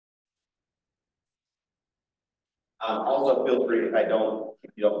Also, feel free, if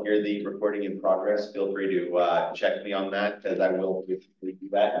you don't hear the recording in progress, feel free to check me on that, because I will do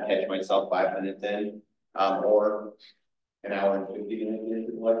that and catch myself 5 minutes in, or an hour and 50 minutes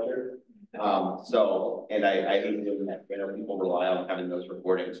into the lecture. And I hate doing that. I know people rely on having those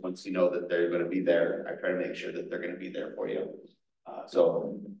recordings. Once you know that they're going to be there, I try to make sure that they're going to be there for you.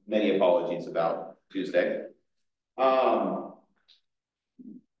 So many apologies about Tuesday.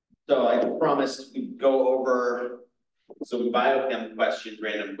 So I promised we'd go over some biochem questions,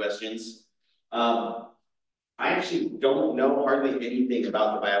 random questions. I actually don't know hardly anything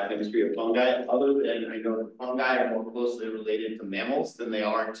about the biochemistry of fungi, other than I know that fungi are more closely related to mammals than they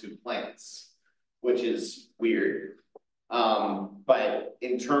are to plants, which is weird. But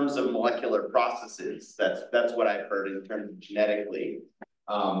in terms of molecular processes, that's what I've heard in terms of genetically.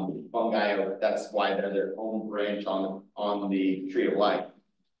 Fungi, that's why they're their own branch on the tree of life,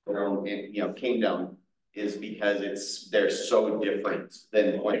 their own kingdom, is because they're so different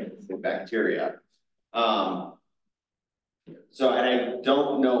than plants and bacteria. So, and I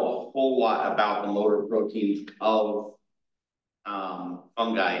don't know a whole lot about the motor proteins of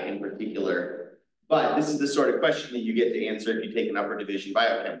fungi in particular, but this is the sort of question that you get to answer if you take an upper division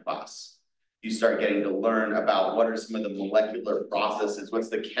biochem class. You start getting to learn about what are some of the molecular processes, what's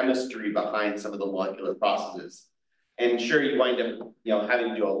the chemistry behind some of the molecular processes. And sure, you wind up having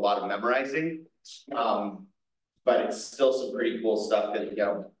to do a lot of memorizing, but it's still some pretty cool stuff that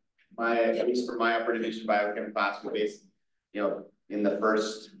at least for my upper division biochem class, we based in the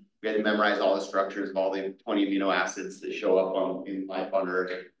first, we had to memorize all the structures of all the 20 amino acids that show up in life on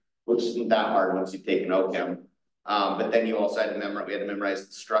Earth, which isn't that hard once you've taken OChem. But then you also had to memorize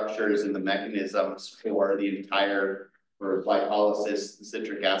the structures and the mechanisms for the entire, for glycolysis, the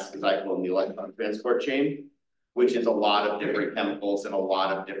citric acid cycle, and the electron transport chain, which is a lot of different chemicals and a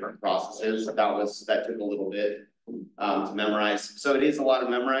lot of different processes. That took a little bit to memorize. So it is a lot of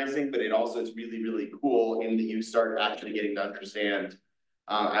memorizing, but it's really, really cool in that you start actually getting to understand.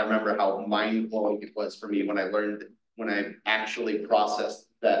 I remember how mind-blowing it was for me when I actually processed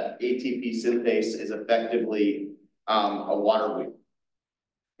that ATP synthase is effectively a water wheel.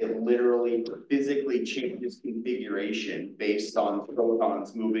 It literally physically changes configuration based on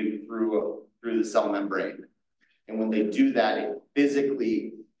protons moving through the cell membrane. And when they do that, it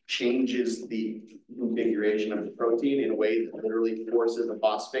physically changes the configuration of the protein in a way that literally forces a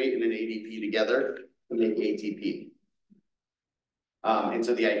phosphate and an ADP together to make ATP. And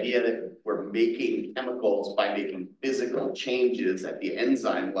so the idea that we're making chemicals by making physical changes at the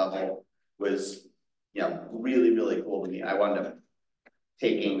enzyme level was, really, really cool to me. I wound up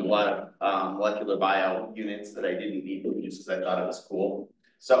taking a lot of molecular bio units that I didn't need to just because I thought it was cool.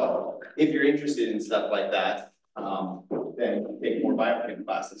 So if you're interested in stuff like that, then take more biochem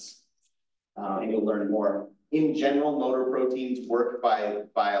classes and you'll learn more. In general, motor proteins work by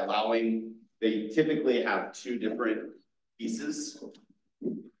allowing, they typically have 2 different pieces.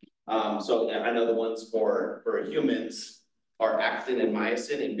 So I know the ones for humans are actin and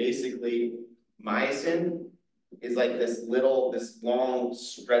myosin, and basically myosin is like this long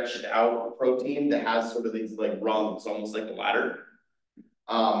stretched out protein that has sort of these like rungs, almost like a ladder.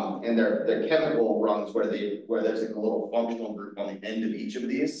 And they're chemical rungs where there's like a little functional group on the end of each of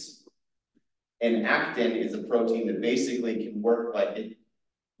these. And actin is a protein that basically can work like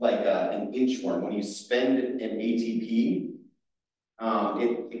an inchworm. When you spend an ATP,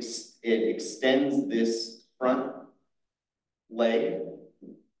 it extends this front leg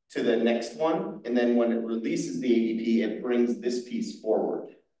to the next one, and then when it releases the ADP, it brings this piece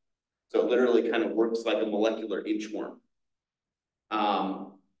forward. So it literally kind of works like a molecular inchworm.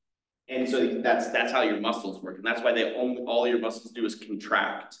 And so that's how your muscles work, and that's why all your muscles do is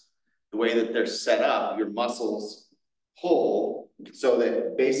contract. The way that they're set up, your muscles pull so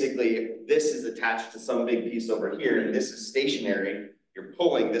that basically if this is attached to some big piece over here and this is stationary, you're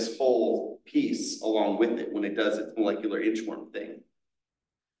pulling this whole piece along with it when it does its molecular inchworm thing.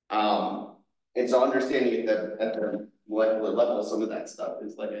 And so understanding at the molecular level, some of that stuff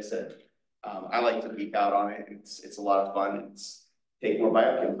is, like I said, I like to geek out on it. It's a lot of fun. Take more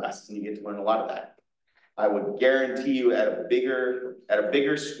biochem classes and you get to learn a lot of that. I would guarantee you at a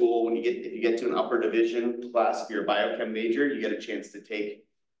bigger school, if you get to an upper division class, if you're a biochem major, you get a chance to take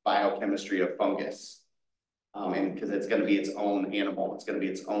biochemistry of fungus. And because it's going to be its own animal, it's going to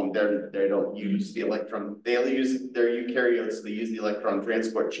be its own. They don't use the electron. They'll use their eukaryotes. So they use the electron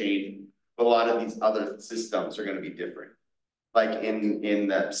transport chain, but a lot of these other systems are going to be different. Like in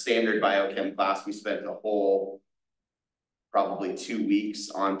the standard biochem class, we spent a whole probably 2 weeks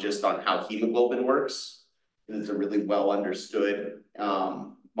on how hemoglobin works. It's a really well understood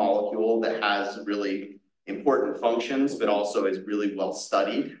molecule that has really important functions, but also is really well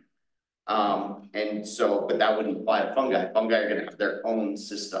studied. And so, but that wouldn't apply to fungi. Fungi are gonna have their own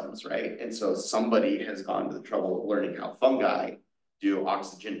systems, right? And so somebody has gone to the trouble of learning how fungi do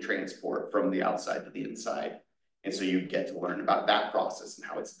oxygen transport from the outside to the inside. And so you get to learn about that process and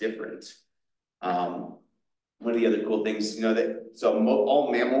how it's different. One of the other cool things, you know, that so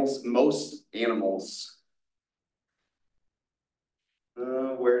all mammals, most animals,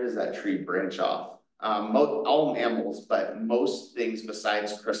 where does that tree branch off? All mammals, but most things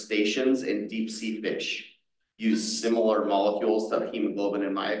besides crustaceans and deep sea fish use similar molecules to hemoglobin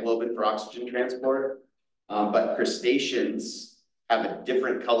and myoglobin for oxygen transport. But crustaceans have a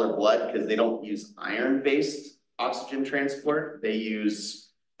different color blood because they don't use iron-based oxygen transport. They use,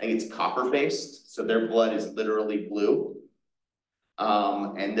 I think it's copper-based, so their blood is literally blue.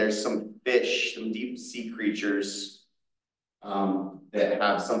 And there's some fish, some deep sea creatures that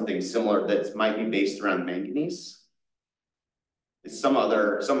have something similar that might be based around manganese. It's some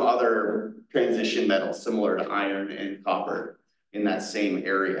other transition metal similar to iron and copper in that same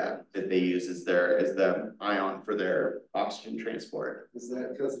area that they use as the ion for their oxygen transport. Is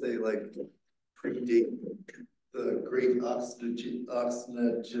that because they like predate the great oxygenization?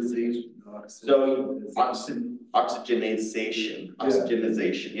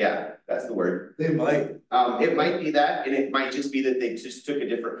 Oxygenization, yeah, that's the word. They might. It might be that, and it might just be that they just took a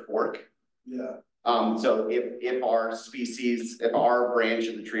different fork. Yeah. So if our branch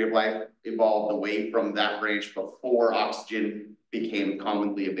of the tree of life evolved away from that branch before oxygen became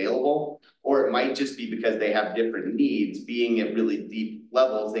commonly available, or it might just be because they have different needs. Being at really deep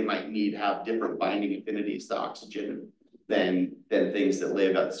levels, they might have different binding affinities to oxygen than things that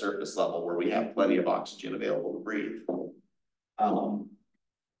live at the surface level where we have plenty of oxygen available to breathe.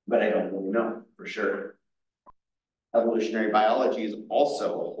 But I don't really know for sure. Evolutionary biology is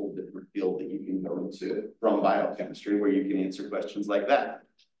also a whole different field that you can go into from biochemistry, where you can answer questions like that.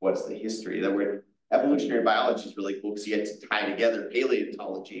 What's the history? Evolutionary biology is really cool because you get to tie together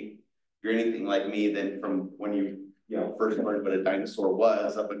paleontology. If you're anything like me, then from when you first learned what a dinosaur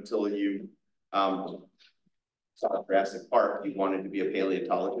was up until you saw Jurassic Park, you wanted to be a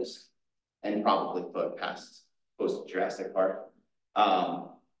paleontologist, and probably put past post-Jurassic Park.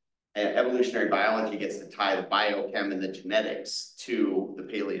 And evolutionary biology gets to tie the biochem and the genetics to the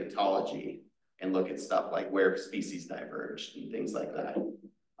paleontology and look at stuff like where species diverged and things like that.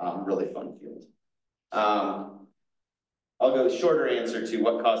 Really fun field. I'll go the shorter answer to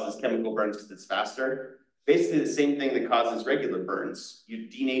what causes chemical burns because it's faster. Basically the same thing that causes regular burns. You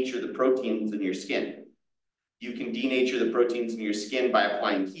denature the proteins in your skin. You can denature the proteins in your skin by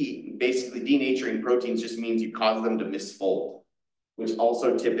applying heat. Basically, denaturing proteins just means you cause them to misfold, which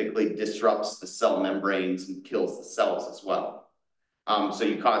also typically disrupts the cell membranes and kills the cells as well. So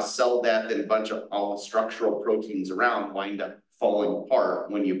you cause cell death, and a bunch of all the structural proteins around wind up falling apart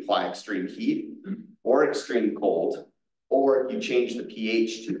when you apply extreme heat or extreme cold, or if you change the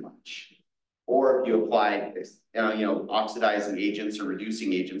pH too much, or if you apply oxidizing agents or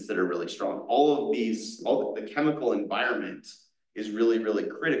reducing agents that are really strong. All of these, the chemical environment is really, really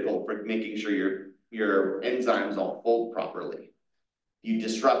critical for making sure your enzymes all fold properly. You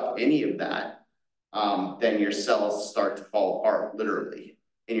disrupt any of that, then your cells start to fall apart, literally.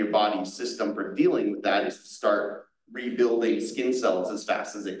 And your body's system for dealing with that is to start rebuilding skin cells as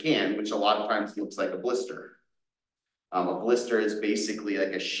fast as it can, which a lot of times looks like a blister. A blister is basically like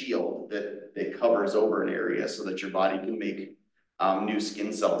a shield that covers over an area so that your body can make new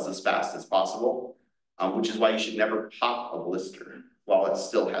skin cells as fast as possible, which is why you should never pop a blister while it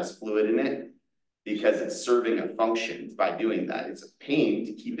still has fluid in it, because it's serving a function by doing that. It's a pain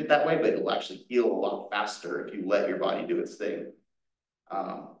to keep it that way, but it'll actually heal a lot faster if you let your body do its thing.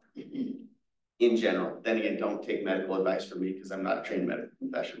 In general, then again, don't take medical advice from me because I'm not a trained medical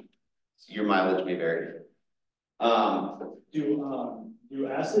professional. So your mileage may vary. Do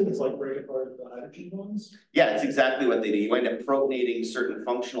acids like break apart the hydrogen bonds? Yeah, it's exactly what they do. You wind up protonating certain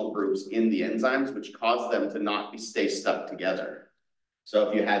functional groups in the enzymes, which cause them to not stay stuck together. So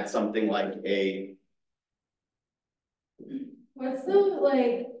if you had something like what's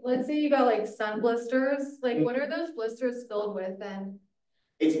the, let's say you got like sun blisters, what are those blisters filled with then?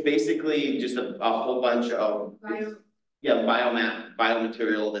 It's basically just a whole bunch of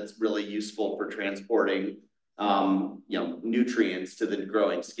biomaterial that's really useful for transporting nutrients to the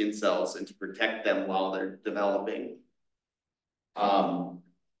growing skin cells and to protect them while they're developing. I'm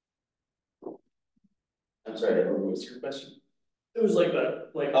sorry, what was your question? It was like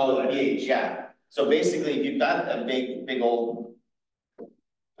that, the pH, yeah. So basically, if you've got a big old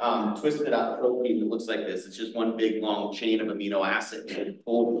twisted out protein that looks like this, it's just one big long chain of amino acids and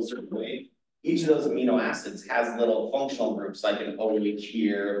pulled a certain way. each of those amino acids has little functional groups like an OH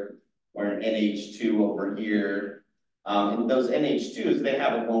here or an NH2 over here. And those NH2s, they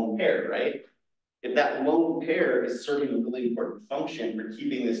have a lone pair, right? If that lone pair is serving a really important function for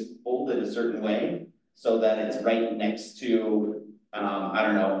keeping this folded a certain way so that it's right next to, I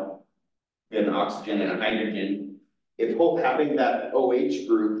don't know, an oxygen and a hydrogen, if having that OH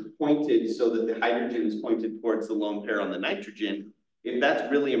group pointed so that the hydrogen is pointed towards the lone pair on the nitrogen, if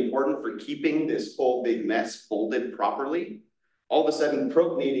that's really important for keeping this whole big mess folded properly, all of a sudden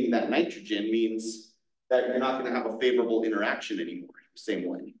protonating that nitrogen means that you're not going to have a favorable interaction anymore the same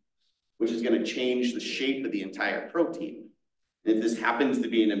way, which is going to change the shape of the entire protein. And if this happens to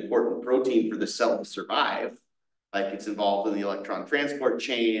be an important protein for the cell to survive, like it's involved in the electron transport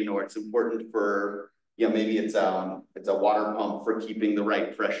chain, or it's important for, you know, maybe it's a water pump for keeping the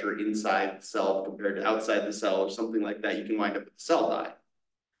right pressure inside the cell compared to outside the cell or something like that, you can wind up with a cell die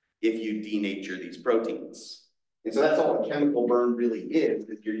if you denature these proteins. And so that's all a chemical burn really is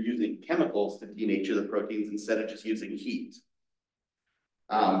you're using chemicals to denature the proteins instead of just using heat.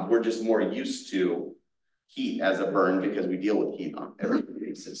 We're just more used to heat as a burn because we deal with heat on every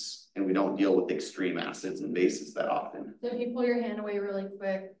basis, and we don't deal with extreme acids and bases that often. So if you pull your hand away really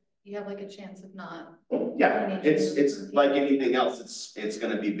quick, you have like a chance of not. Yeah, it's like anything else. It's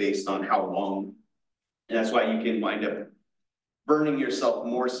going to be based on how long, and that's why you can wind up burning yourself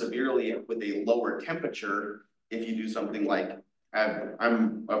more severely with a lower temperature if you do something like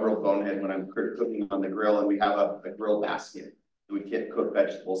I'm a real bonehead when I'm cooking on the grill, and we have a grill basket we can't cook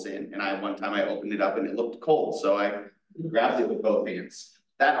vegetables in. And one time I opened it up and it looked cold. So I grabbed it with both hands.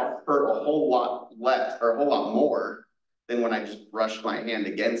 That hurt a whole lot less or a whole lot more than when I just brushed my hand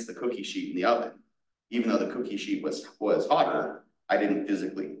against the cookie sheet in the oven. Even though the cookie sheet was hotter, I didn't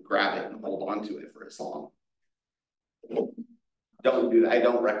physically grab it and hold on to it for as long. Don't do that. I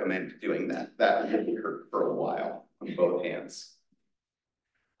don't recommend doing that. That really hurt for a while on both hands.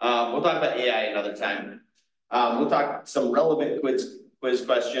 We'll talk about AI another time. We'll talk some relevant quiz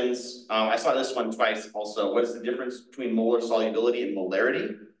questions. I saw this one twice also. What is the difference between molar solubility and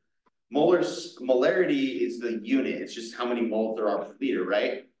molarity? Molarity is the unit. It's just how many moles there are per liter,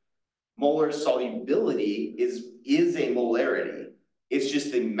 right? Molar solubility is a molarity. It's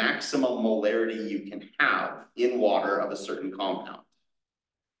just the maximum molarity you can have in water of a certain compound.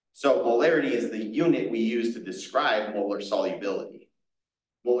 So molarity is the unit we use to describe molar solubility.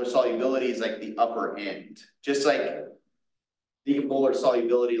 Molar solubility is like the upper end, just like the molar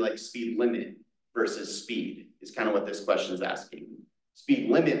solubility, like speed limit versus speed is kind of what this question is asking. Speed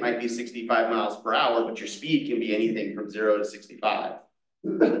limit might be 65 miles per hour, but your speed can be anything from 0 to 65.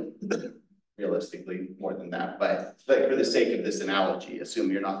 Realistically, more than that, but like for the sake of this analogy, assume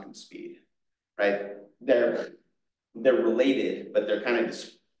you're not going to speed, right? They're related, but they're kind of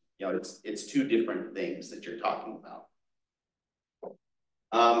just, you know, it's two different things that you're talking about.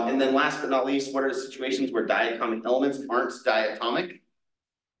 And then last but not least, what are the situations where diatomic elements aren't diatomic?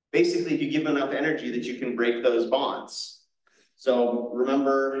 Basically, if you give them enough energy that you can break those bonds. So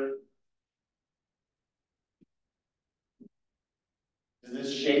remember, does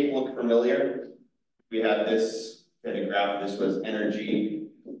this shape look familiar? We had this kind of graph. This was energy.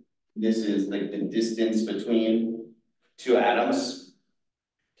 This is like the distance between two atoms.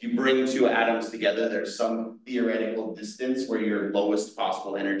 If you bring two atoms together, there's some theoretical distance where your lowest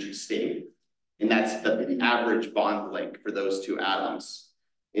possible energy state. And that's the average bond length for those two atoms.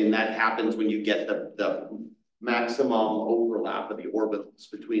 And that happens when you get the maximum overlap of the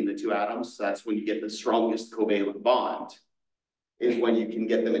orbitals between the two atoms. So that's when you get the strongest covalent bond, is when you can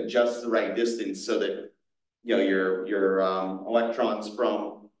get them at just the right distance so that, you know, your electrons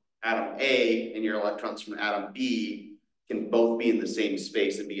from atom A and your electrons from atom B can both be in the same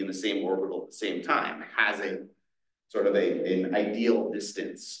space and be in the same orbital at the same time. It has a sort of an ideal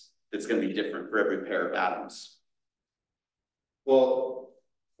distance that's going to be different for every pair of atoms. Well,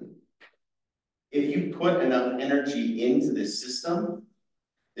 if you put enough energy into this system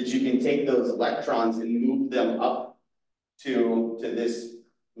that you can take those electrons and move them up to this,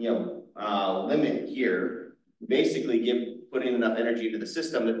 you know, limit here, basically put in enough energy into the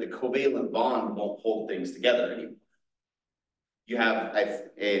system that the covalent bond won't hold things together anymore. You have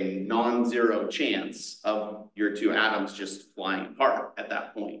a non-zero chance of your two atoms just flying apart at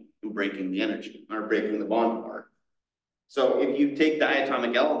that point and breaking the energy or breaking the bond apart. So if you take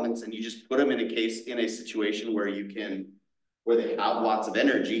diatomic elements and you just put them in a situation where they have lots of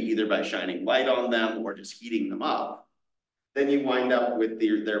energy, either by shining light on them or just heating them up, then you wind up with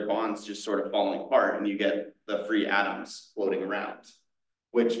their bonds just sort of falling apart and you get the free atoms floating around.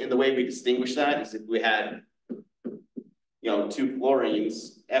 Which, in the way we distinguish that is if we had, you two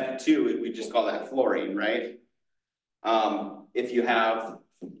fluorines, F2, we just call that fluorine, right? If you have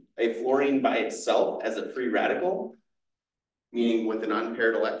a fluorine by itself as a free radical, meaning with an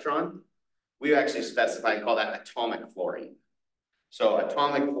unpaired electron, we actually specify and call that atomic fluorine. So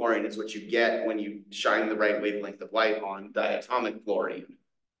atomic fluorine is what you get when you shine the right wavelength of light on diatomic fluorine.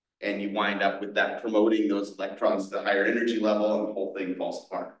 And you wind up with that promoting those electrons to the higher energy level, and the whole thing falls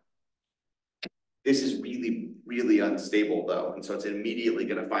apart. This is really, really unstable though. And so it's immediately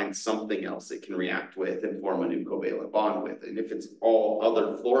going to find something else it can react with and form a new covalent bond with. And if it's all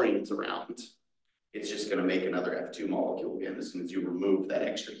other fluorines around, it's just going to make another F2 molecule again as soon as you remove that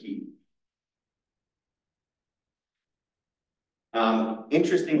extra heat.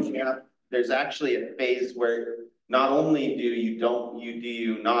 Interesting, yeah, there's actually a phase where not only do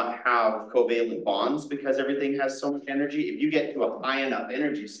you not have covalent bonds because everything has so much energy, if you get to a high enough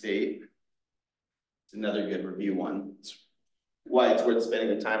energy state, it's another good review one. It's why it's worth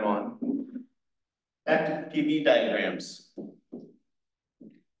spending the time on. Active PV diagrams.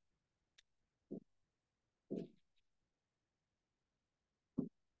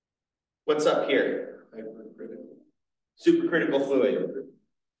 What's up here? Supercritical fluid.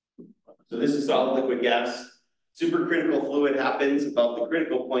 So this is solid liquid gas. Supercritical fluid happens above the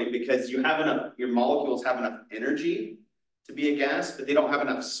critical point because you have enough, your molecules have enough energy to be a gas, but they don't have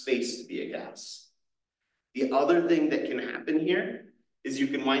enough space to be a gas. The other thing that can happen here is you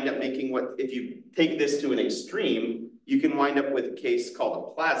can wind up making what, if you take this to an extreme, you can wind up with a case called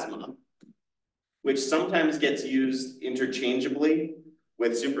a plasma, which sometimes gets used interchangeably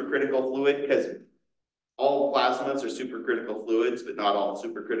with supercritical fluid because all plasmas are supercritical fluids, but not all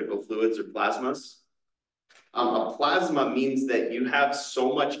supercritical fluids are plasmas. A plasma means that you have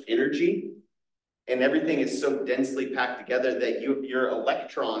so much energy and everything is so densely packed together that your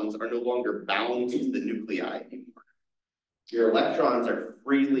electrons are no longer bound to the nuclei anymore. Your electrons are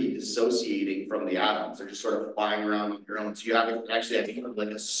freely dissociating from the atoms. They're just sort of flying around on their own. So you have actually, I think, like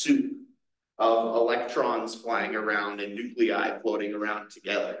a soup of electrons flying around and nuclei floating around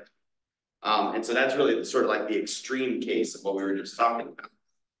together. And so that's really sort of like the extreme case of what we were just talking about.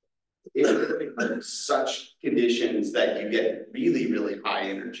 If such conditions that you get really, really high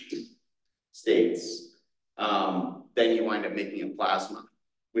energy states, then you wind up making a plasma,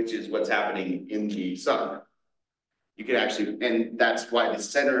 which is what's happening in the sun. You can actually, and that's why the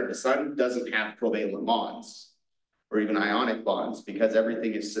center of the sun doesn't have covalent bonds or even ionic bonds, because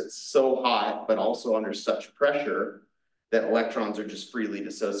everything is so hot, but also under such pressure that electrons are just freely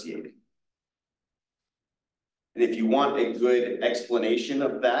dissociating. And if you want a good explanation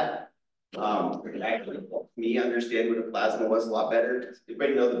of that, it actually helped me understand what a plasma was a lot better.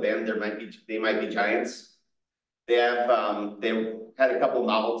 Everybody know the band They Might Be Giants? They have they had a couple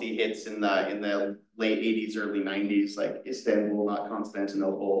novelty hits in the late 80s, early 90s, like Istanbul, Not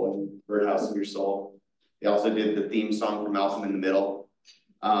Constantinople, and Birdhouse in Your Soul. They also did the theme song from Malcolm in the Middle.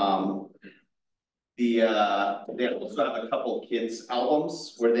 They also have a couple kids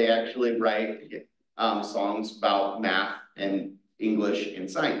albums where they actually write songs about math and English and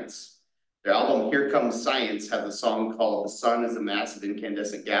science. Their album Here Comes Science has a song called The Sun is a Massive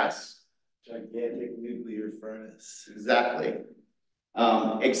Incandescent Gas. Gigantic nuclear furnace. Exactly.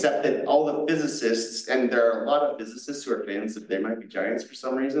 Except that all the physicists, and there are a lot of physicists who are fans of They Might Be Giants for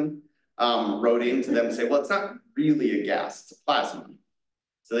some reason, wrote into them and say, well, it's not really a gas, it's a plasma.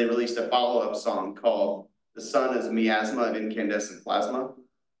 So they released a follow-up song called The Sun is a Miasma of Incandescent Plasma.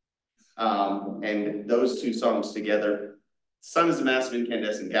 And those two songs together, Sun is a Massive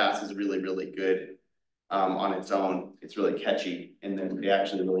Incandescent Gas is really, really good on its own. It's really catchy. And then they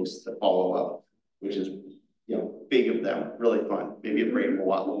actually released the follow-up, which is, big of them, really fun. Maybe a brain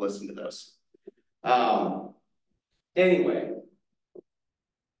will listen to those. Anyway,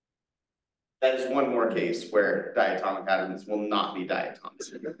 that is one more case where diatomic atoms will not be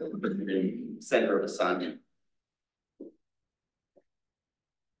diatoms in the center of the sun.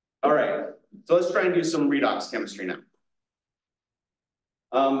 All right, so let's try and do some redox chemistry now.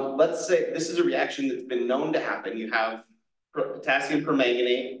 Let's say this is a reaction that's been known to happen. You have potassium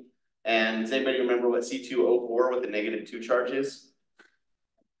permanganate, and does anybody remember what C2O4 with the -2 charge is?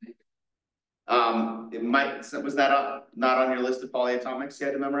 Was that not on your list of polyatomics you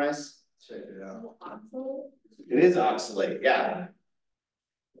had to memorize? Check it out. It is oxalate, yeah.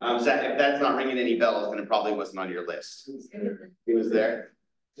 So if that's not ringing any bells, then it probably wasn't on your list. It was there.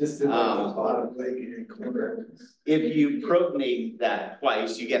 Just in the bottom right-hand corner. If you protonate that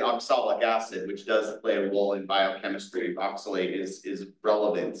twice, you get oxalic acid, which does play a role in biochemistry. Oxalate is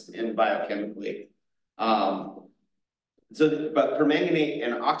relevant in biochemically. But permanganate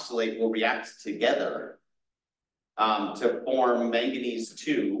and oxalate will react together to form manganese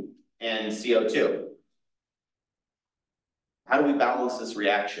 2 and CO2. How do we balance this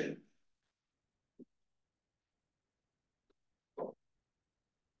reaction?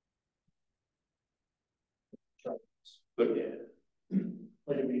 Okay.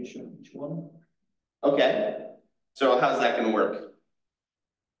 Like each one. Okay, so how's that gonna work?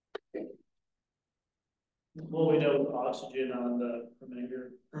 Well, we know with oxygen on the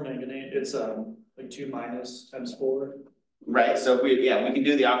permanganate, it's like 2 minus times 4. Right, so if we can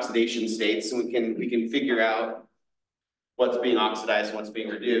do the oxidation states and we can figure out what's being oxidized and what's being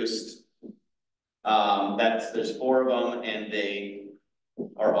reduced. There's 4 of them and they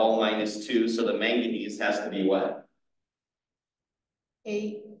are all -2, so the manganese has to be what?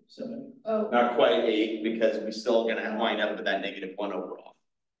 8. 7. Oh, Not quite 8, because we're still gonna wind up with that -1 overall.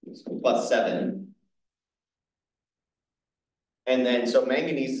 So +7. And then, so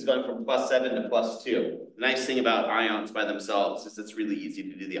manganese is going from +7 to +2. The nice thing about ions by themselves is it's really easy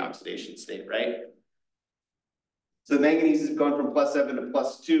to do the oxidation state, right? So manganese is going from +7 to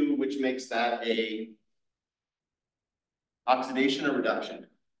 +2, which makes that a oxidation or reduction?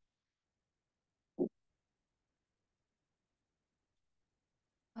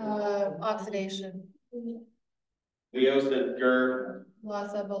 oxidation, Leo's your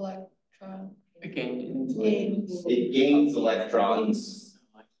loss of electron. gains. Gains. It gains electrons.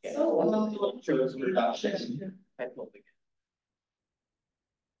 So, Shows reduction.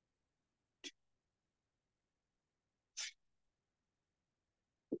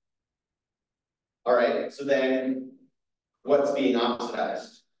 All right, so then what's being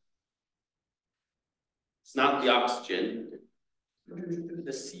oxidized? It's not the oxygen.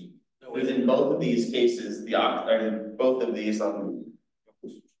 The C. Because in both of these cases, both of these so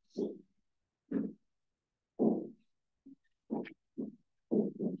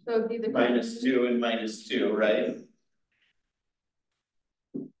it'd be the -2 and -2, right?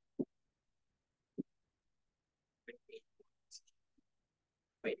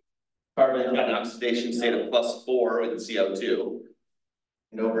 Carbon's got an oxidation state of +4 with CO2.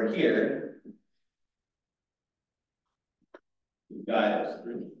 And over here, we've got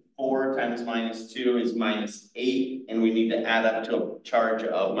 4 times -2 is -8, and we need to add up to a charge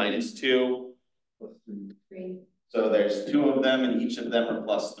of -2. 3. So there's 2 of them, and each of them are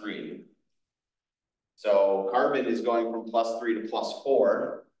 +3. So carbon is going from +3 to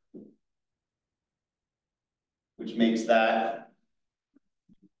 +4, which makes that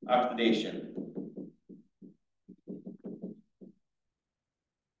oxidation.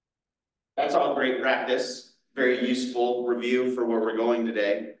 That's all great practice, very useful review for where we're going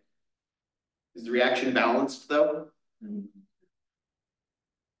today. Is the reaction balanced though?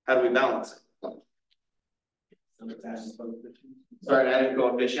 How do we balance it? Start adding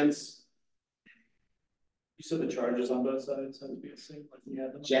coefficients. You said the charges on both sides have to be the same, like we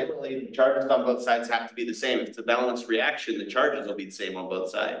had them. Generally, the charges on both sides have to be the same. If it's a balanced reaction, the charges will be the same on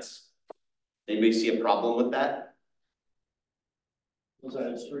both sides. Anybody see a problem with that? Was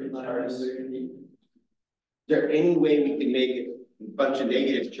that 3 minus? Is there any way we can make a bunch of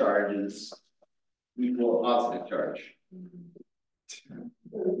negative charges equal a positive charge?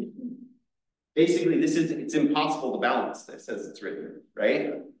 Basically, it's impossible to balance this as it's written,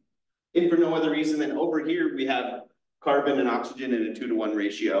 right? If for no other reason than over here, we have carbon and oxygen in a 2-to-1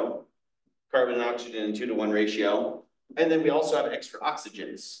 ratio, carbon and oxygen in a 2-to-1 ratio, and then we also have extra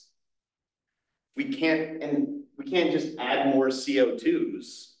oxygens. We can't just add more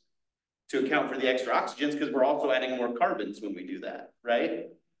CO2s to account for the extra oxygens because we're also adding more carbons when we do that,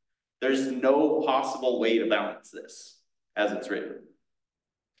 right? There's no possible way to balance this as it's written.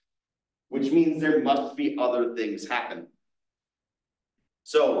 Which means there must be other things happening.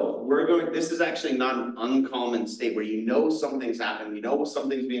 So this is actually not an uncommon state where you know something's happening, you know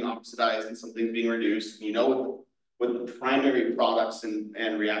something's being oxidized and something's being reduced, you know what the primary products and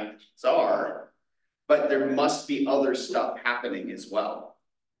reactants are, but there must be other stuff happening as well.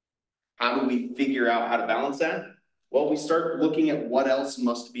 How do we figure out how to balance that? Well, we start looking at what else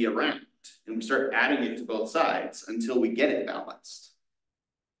must be around, and we start adding it to both sides until we get it balanced.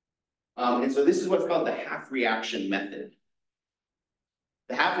 And so this is what's called the half reaction method.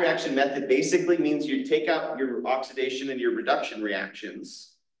 The half reaction method basically means you take out your oxidation and your reduction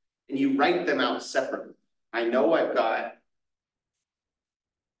reactions and you write them out separately. I know I've got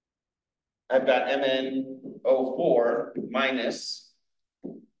MnO4 minus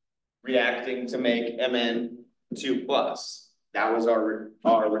reacting to make Mn2 plus. That was our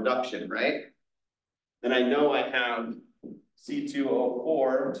reduction, right? Then I know I have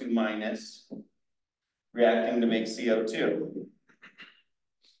C2O4 2 minus reacting to make CO2.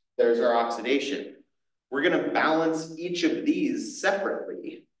 There's our oxidation. We're gonna balance each of these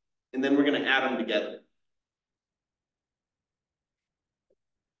separately, and then we're gonna add them together.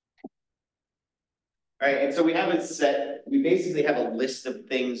 All right, and so we have it set, we basically have a list of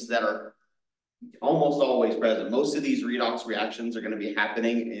things that are almost always present. Most of these redox reactions are gonna be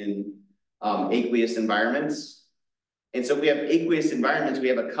happening in aqueous environments. And so if we have aqueous environments, we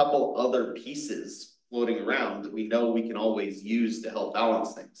have a couple other pieces floating around that we know we can always use to help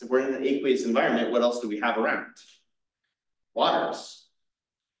balance things. If we're in an aqueous environment, what else do we have around? Waters.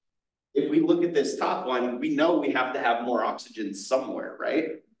 If we look at this top one, we know we have to have more oxygen somewhere,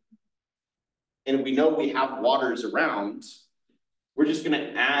 right? And we know we have waters around, we're just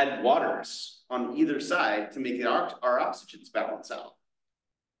gonna add waters on either side to make our oxygens balance out.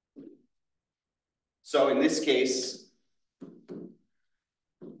 So in this case,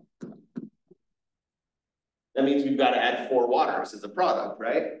 that means we've got to add 4 waters as a product,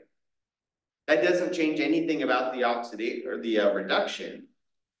 right? That doesn't change anything about the oxidate or the reduction.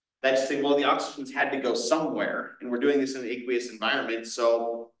 That's saying, well, the oxygens had to go somewhere, and we're doing this in an aqueous environment,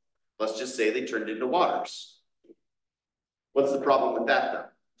 so let's just say they turned into waters. What's the problem with that, though?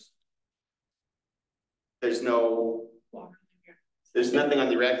 There's nothing on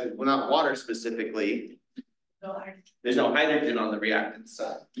the reactant, well, not water specifically. There's no hydrogen on the reactant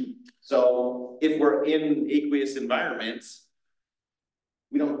side. So if we're in aqueous environments,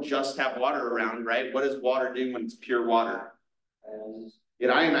 we don't just have water around, right? What does water do when it's pure water? It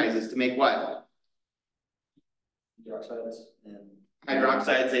ionizes to make what? Hydroxides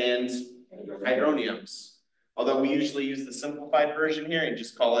and hydroniums. Although we usually use the simplified version here and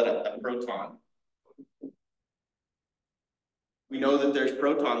just call it a proton. We know that there's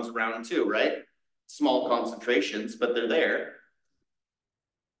protons around too, right? Small concentrations, but they're there.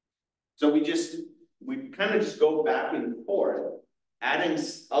 So we kind of just go back and forth, adding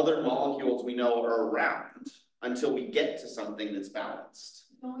other molecules we know are around until we get to something that's balanced.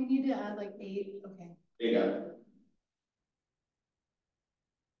 Don't we need to add like 8? Okay. There you go.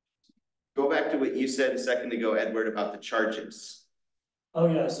 Go back to what you said a second ago, Edward, about the charges. Oh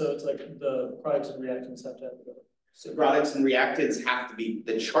yeah, so it's like the products and reactants have to have. So products and reactants have to be,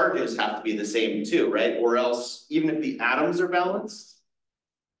 the charges have to be the same too, right? Or else, even if the atoms are balanced,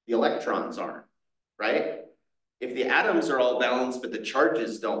 the electrons aren't, right? If the atoms are all balanced, but the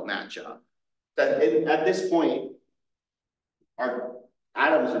charges don't match up, at this point, our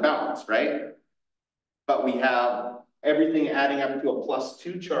atoms are balanced, right? But we have everything adding up to a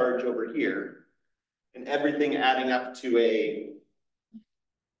 +2 charge over here, and everything adding up to a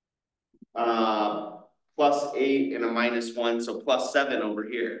 +8 and a -1, so +7 over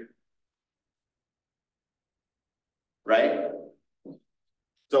here. Right?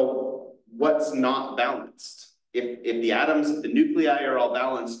 So what's not balanced? If the nuclei are all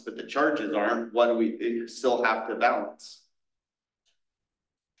balanced, but the charges aren't, what do we still have to balance?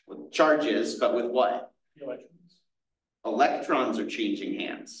 With charges, but with what? Electrons. Electrons are changing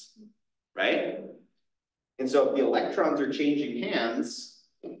hands, right? And so if the electrons are changing hands,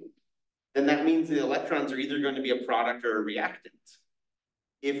 then that means the electrons are either going to be a product or a reactant.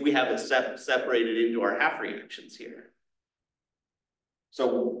 If we have it separated into our half reactions here.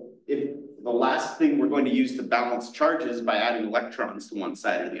 So if the last thing we're going to use to balance charges by adding electrons to one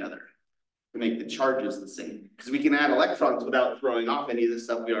side or the other to make the charges the same. Because we can add electrons without throwing off any of the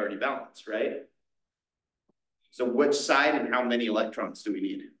stuff we already balanced, right? So which side and how many electrons do we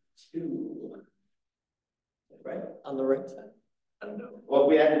need? 2. Right? On the right side? I don't know. Well, if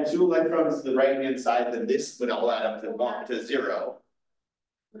we added 2 electrons to the right-hand side, then this would all add up to 0.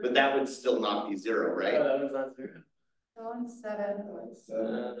 But that would still not be 0, right? That was not 0. That one's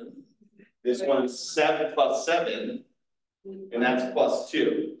 7. This one's 7 plus 7, and that's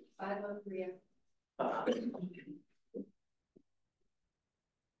 +2. 5 on 3.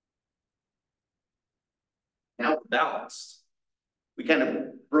 Now we're balanced. We kind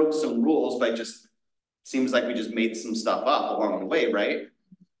of broke some rules by just, seems like we just made some stuff up along the way, right?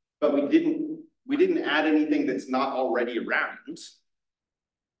 But we didn't add anything that's not already around.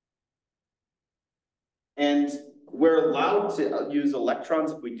 And we're allowed to use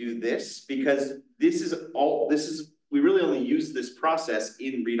electrons if we do this, because we really only use this process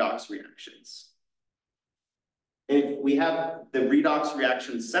in redox reactions. And if we have the redox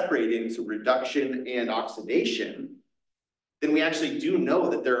reactions separated into reduction and oxidation, then we actually do know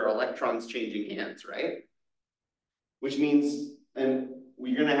that there are electrons changing hands, right? Which means, and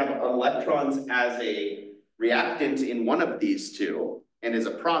we're gonna have electrons as a reactant in one of these two, and as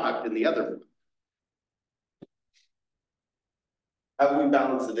a product in the other one. How do we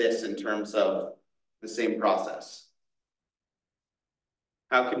balance this in terms of the same process?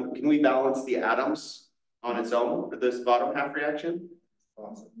 How can we balance the atoms on its own for this bottom half reaction?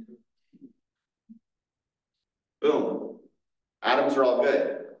 Awesome. Boom. Atoms are all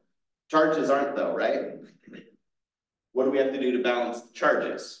good. Charges aren't though, right? What do we have to do to balance the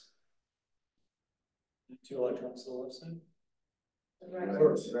charges? 2 electrons to the left side. Of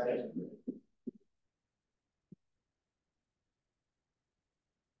course, right.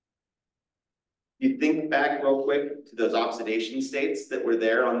 You think back real quick to those oxidation states that were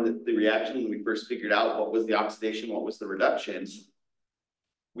there on the reaction when we first figured out what was the oxidation, what was the reduction.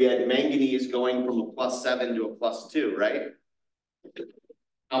 We had manganese going from a +7 to a +2, right?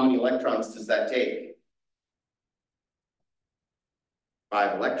 How many electrons does that take?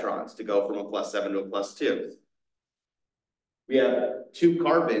 5 electrons to go from a +7 to a +2. We have 2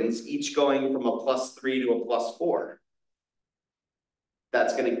 carbons, each going from a +3 to a +4.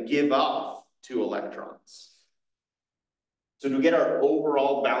 That's going to give off 2 electrons. So to get our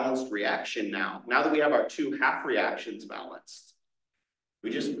overall balanced reaction now that we have our 2 half reactions balanced, we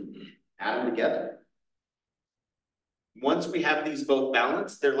just add them together. Once we have these both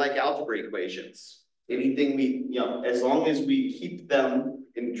balanced, they're like algebra equations. Anything we, as long as we keep them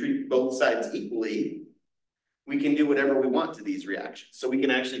and treat both sides equally, we can do whatever we want to these reactions. So we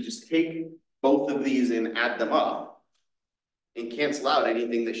can actually just take both of these and add them up and cancel out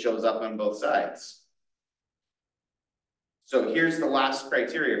anything that shows up on both sides. So here's the last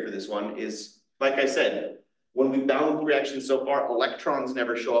criteria for this one is, like I said, when we've balanced reactions so far, electrons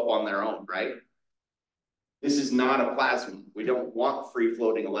never show up on their own, right? This is not a plasma. We don't want free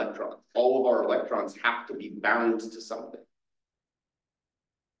floating electrons. All of our electrons have to be bound to something.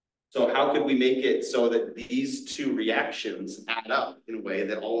 So how could we make it so that these 2 reactions add up in a way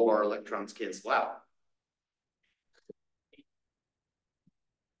that all of our electrons cancel out?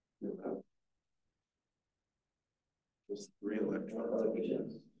 Just 3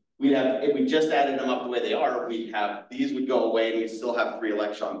 electrons. We'd have, if we just added them up the way they are, we'd have, these would go away and we still have 3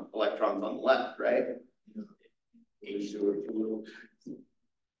 electrons on the left, right?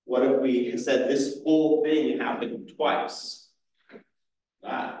 What if we said this whole thing happened twice?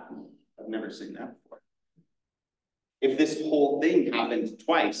 Ah, I've never seen that before. If this whole thing happened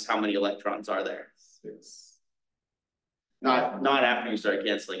twice, how many electrons are there? 6. Not after you start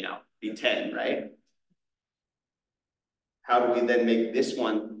canceling out, be 10, right? How do we then make this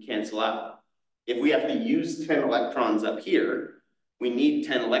one cancel out? If we have to use 10 electrons up here, we need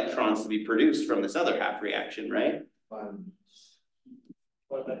 10 electrons to be produced from this other half reaction, right? 5.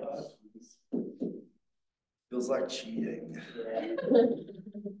 5 by 5. Feels like cheating.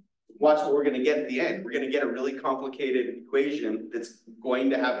 Watch what we're gonna get at the end. We're gonna get a really complicated equation that's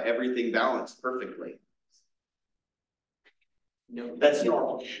going to have everything balanced perfectly. No. That's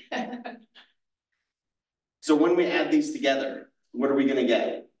normal. So when we add these together, what are we gonna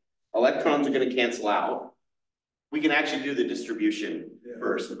get? Electrons are gonna cancel out. We can actually do the distribution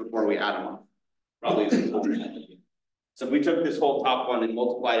first before we add them up. Probably is important. So if we took this whole top one and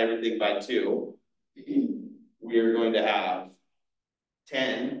multiplied everything by 2, we are going to have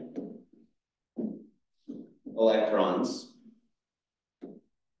 10 electrons,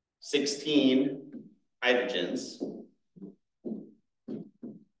 16 hydrogens,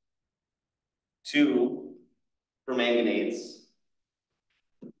 2 permanganates,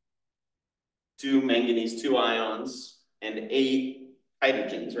 2 manganese 2 ions, and 8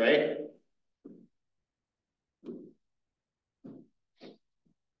 hydrogens, right?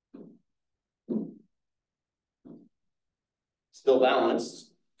 Still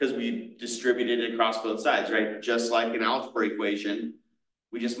balanced because we distributed it across both sides, right? Just like an algebra equation,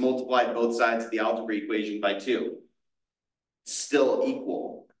 we just multiplied both sides of the algebra equation by 2. It's still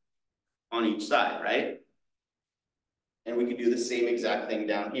equal on each side, right? And we can do the same exact thing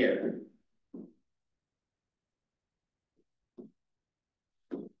down here.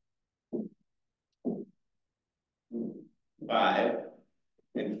 Five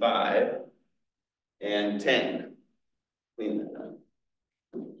and 5 and 10. Clean that up.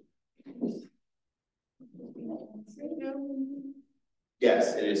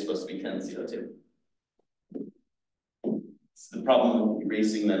 Yes, it is supposed to be 10 CO2. It's the problem of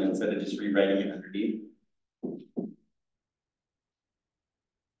erasing them instead of just rewriting it underneath.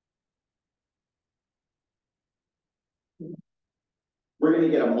 We're going to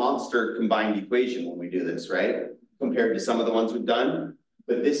get a monster combined equation when we do this, right? Compared to some of the ones we've done.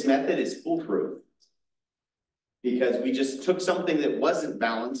 But this method is foolproof. Because we just took something that wasn't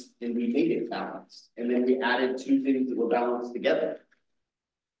balanced and we made it balanced. And then we added 2 things that were balanced together.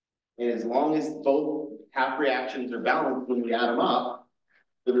 And as long as both half reactions are balanced when we add them up,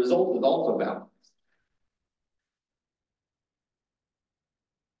 the result is also balanced.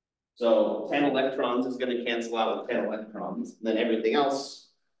 So 10 electrons is gonna cancel out with 10 electrons, and then everything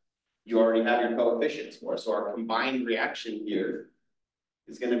else, you already have your coefficients for. So our combined reaction here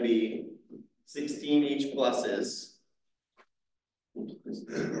is gonna be 16 H pluses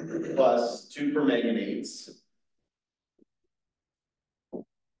plus 2 permanganates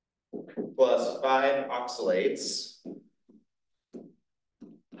plus 5 oxalates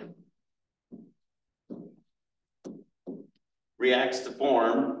reacts to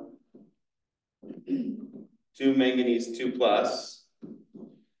form 2 manganese 2 plus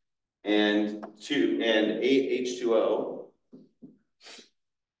and 8 H2O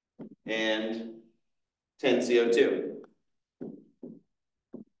and 10 CO2.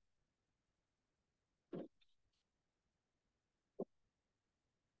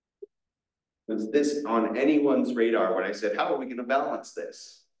 Was this on anyone's radar when I said, how are we going to balance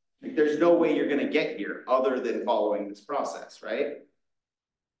this? Like, there's no way you're going to get here other than following this process, right?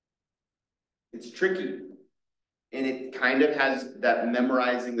 It's tricky. And it kind of has that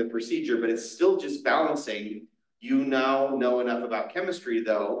memorizing the procedure, but it's still just balancing. You now know enough about chemistry,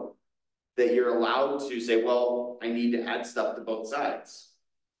 though, that you're allowed to say, well, I need to add stuff to both sides.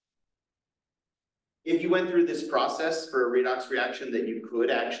 If you went through this process for a redox reaction that you could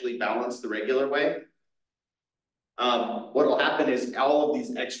actually balance the regular way, what will happen is all of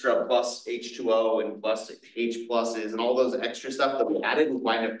these extra plus H2O and plus H pluses and all those extra stuff that we added will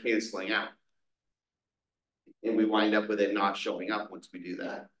wind up canceling out. And we wind up with it not showing up once we do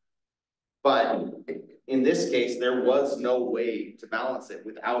that. But in this case, there was no way to balance it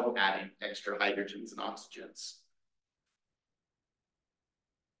without adding extra hydrogens and oxygens.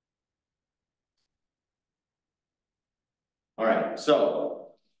 All right, so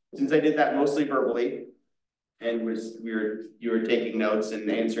since I did that mostly verbally, and you were taking notes and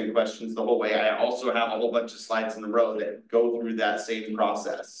answering questions the whole way, I also have a whole bunch of slides in a row that go through that same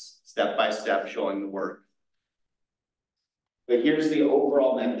process, step by step, showing the work. But here's the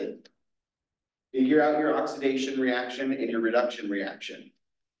overall method. Figure out your oxidation reaction and your reduction reaction,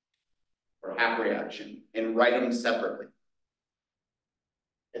 or half reaction, and write them separately.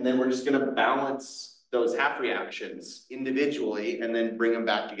 And then we're just going to balance those half reactions individually and then bring them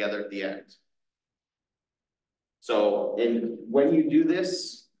back together at the end. So, and when you do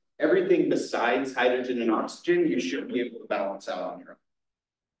this, everything besides hydrogen and oxygen, you should be able to balance out on your own.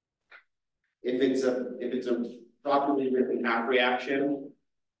 If it's a properly written half reaction,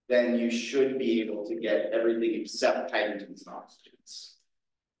 then you should be able to get everything except hydrogens and oxygens.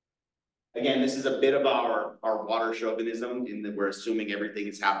 Again, this is a bit of our water chauvinism in that we're assuming everything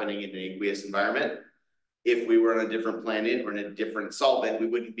is happening in an aqueous environment. If we were on a different planet or in a different solvent, we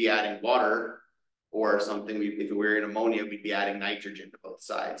wouldn't be adding water or something. If we were in ammonia, we'd be adding nitrogen to both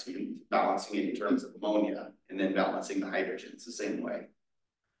sides. We'd be balancing it in terms of ammonia and then balancing the hydrogens the same way.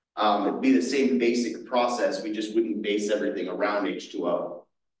 It'd be the same basic process. We just wouldn't base everything around H2O.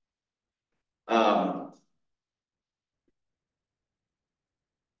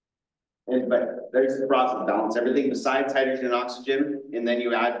 But there's the process: balance everything besides hydrogen and oxygen, and then you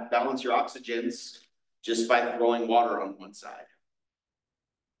balance your oxygens just by throwing water on one side.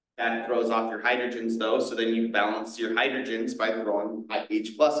 That throws off your hydrogens though, so then you balance your hydrogens by throwing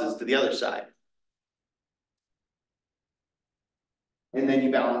H pluses to the other side. And then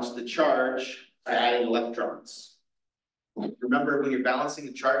you balance the charge by adding electrons. Remember, when you're balancing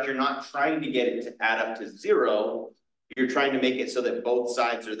the charge, you're not trying to get it to add up to 0. You're trying to make it so that both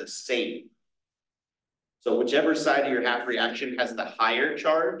sides are the same. So whichever side of your half reaction has the higher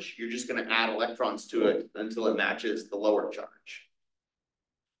charge, you're just going to add electrons to it until it matches the lower charge.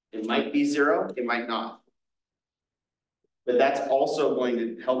 It might be 0, it might not. But that's also going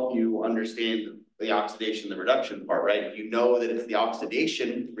to help you understand the oxidation, the reduction part, right? If you know that it's the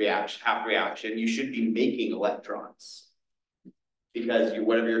oxidation reaction, half reaction, you should be making electrons. Because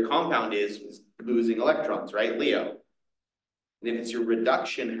whatever your compound is losing electrons, right, Leo? And if it's your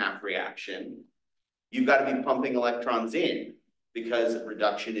reduction half reaction, you've got to be pumping electrons in because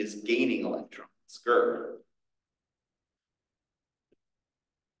reduction is gaining electrons, GER.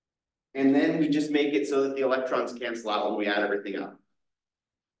 And then we just make it so that the electrons cancel out when we add everything up.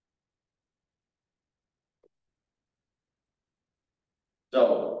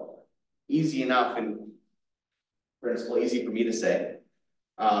 So easy enough in principle, easy for me to say.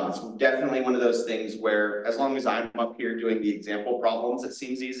 It's definitely one of those things where as long as I'm up here doing the example problems, it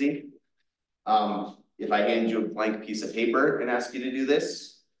seems easy. If I hand you a blank piece of paper and ask you to do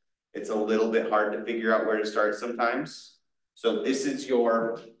this, it's a little bit hard to figure out where to start sometimes. So this is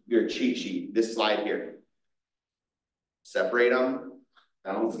your cheat sheet, this slide here. Separate them,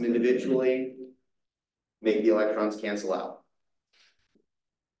 balance them individually, make the electrons cancel out.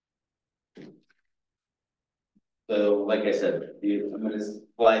 So like I said, I'm gonna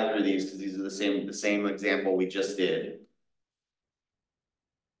fly through these because these are the same example we just did.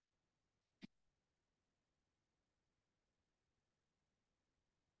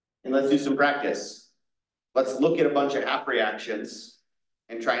 And let's do some practice. Let's look at a bunch of half reactions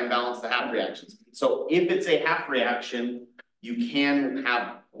and try and balance the half reactions. So if it's a half reaction, you can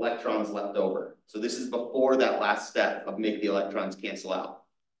have electrons left over. So this is before that last step of make the electrons cancel out.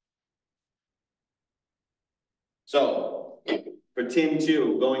 So for tin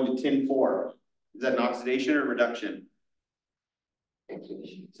 2 going to tin 4, is that an oxidation or reduction?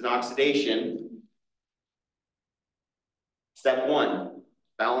 It's an oxidation. Step 1,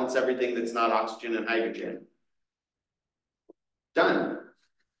 balance everything that's not oxygen and hydrogen. Done.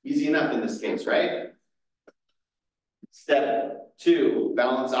 Easy enough in this case, right? Step 2,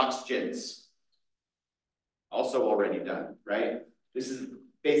 balance oxygens. Also already done, right? This is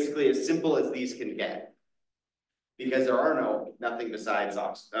basically as simple as these can get. Because there are nothing besides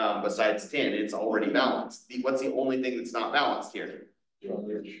tin, it's already balanced. What's the only thing that's not balanced here?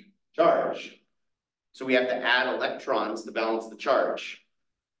 Charge. So we have to add electrons to balance the charge.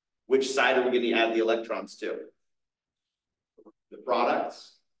 Which side are we going to add the electrons to? The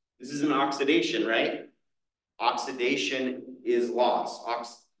products. This is an oxidation, right? Oxidation is loss.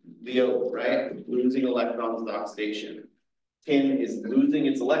 Right? Losing electrons is oxidation. Tin is losing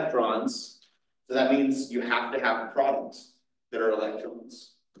its electrons. So that means you have to have products that are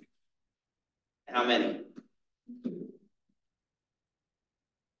electrons. How many?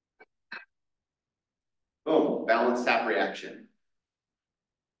 Boom, balanced half reaction.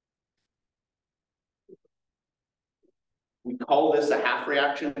 We call this a half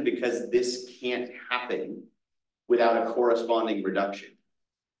reaction because this can't happen without a corresponding reduction.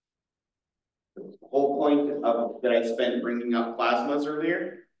 The whole point of that I spent bringing up plasmas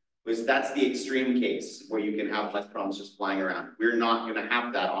earlier was that's the extreme case where you can have electrons just flying around. We're not going to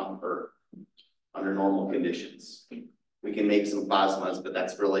have that on Earth under normal conditions. We can make some plasmas, but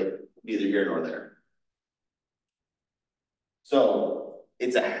that's really neither here nor there. So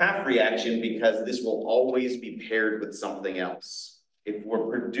it's a half reaction because this will always be paired with something else. If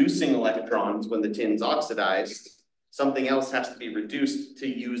we're producing electrons when the tin's oxidized, something else has to be reduced to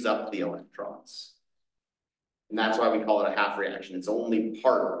use up the electrons. And that's why we call it a half reaction. It's only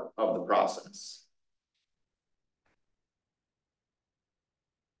part of the process.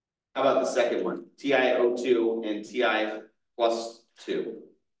 How about the second one? TiO2 and Ti+2.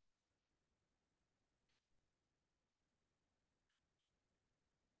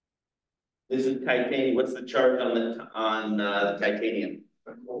 This is titanium. What's the charge on the titanium?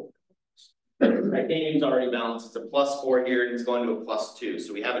 Titanium's already balanced. It's a +4 here, and it's going to a +2.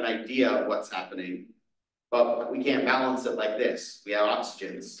 So we have an idea of what's happening, but we can't balance it like this. We have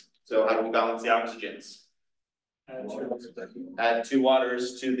oxygens. So how do we balance the oxygens? Add 2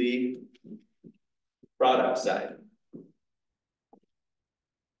 waters to the product side.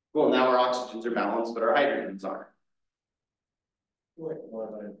 Well, now our oxygens are balanced, but our hydrogens aren't.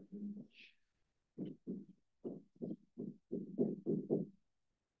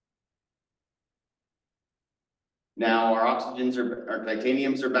 Now our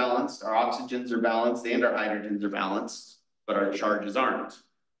titaniums are balanced, our oxygens are balanced, and our hydrogens are balanced, but our charges aren't.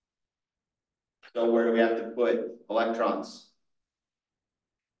 So where do we have to put electrons?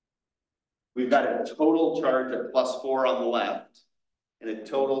 We've got a total charge of +4 on the left and a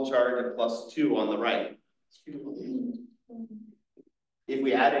total charge of +2 on the right. If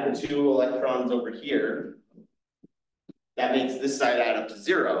we added 2 electrons over here, that makes this side add up to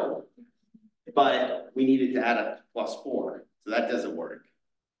 0, but we needed to add up to +4, so that doesn't work.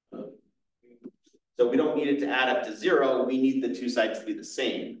 So we don't need it to add up to 0, we need the 2 sides to be the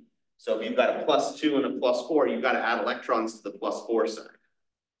same. So if you've got a +2 and a +4, you've got to add electrons to the +4 side.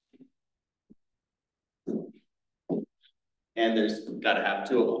 And there's got to have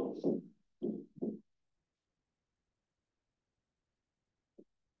 2 of them.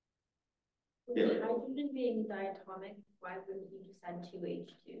 With hydrogen being diatomic, why wouldn't you just add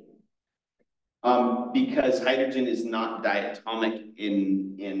 2H2? Because hydrogen is not diatomic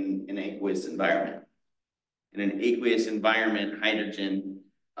in an aqueous environment. In an aqueous environment, hydrogen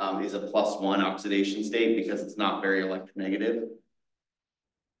is a +1 oxidation state because it's not very electronegative.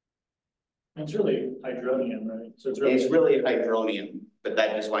 It's really hydronium, right? So It's really hydronium, but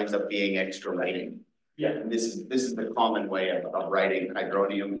that just winds up being extra writing. Yeah. And this is the common way of writing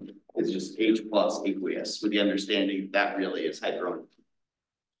hydronium. It's just H+ aqueous with the understanding that really is hydronium.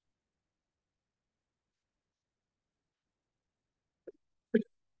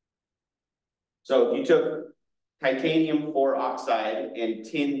 So if you took titanium 4 oxide and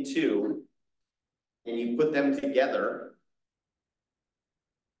tin 2 and you put them together,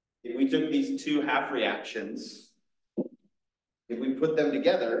 if we took these two half reactions, if we put them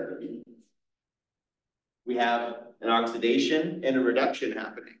together, we have an oxidation and a reduction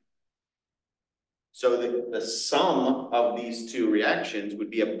happening. So the sum of these two reactions would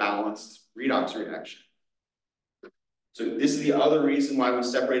be a balanced redox reaction. So this is the other reason why we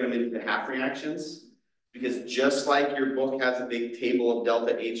separate them into half reactions, because just like your book has a big table of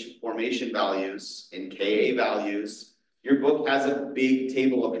delta H formation values and Ka values, your book has a big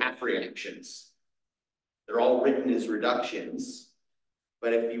table of half reactions. They're all written as reductions.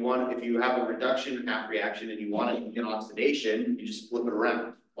 But if you have a reduction half reaction and you want it to get oxidation, you just flip it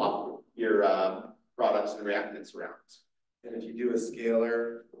around, swap your products and reactants around. And if you do a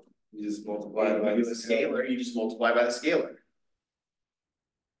scalar, you just multiply it by If you do a scalar, you just multiply by the scalar.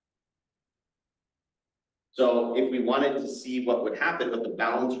 So if we wanted to see what would happen with the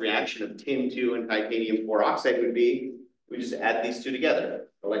balanced reaction of tin 2 and titanium 4 oxide would be, we just add these two together.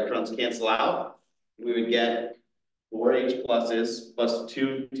 Electrons cancel out. We would get 4 H pluses plus plus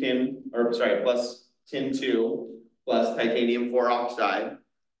tin 2 plus titanium 4 oxide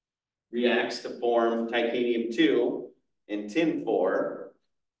reacts to form titanium 2 and tin 4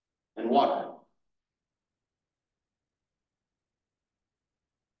 and water.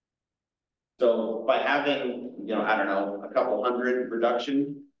 So by having, I don't know, a couple hundred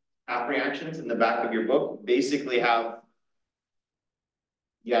reduction half reactions in the back of your book, basically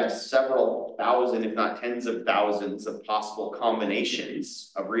you have several thousand, if not tens of thousands of possible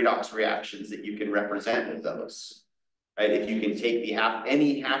combinations of redox reactions that you can represent with those. Right? If you can take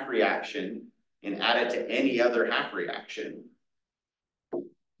any half reaction and add it to any other half reaction,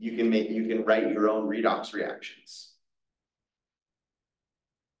 you can write your own redox reactions.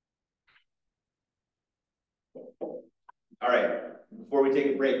 All right, before we take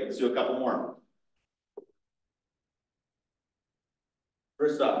a break, let's do a couple more.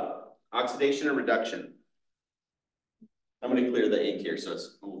 First off, oxidation or reduction. I'm going to clear the ink here so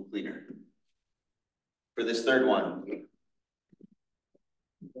it's a little cleaner. For this third one,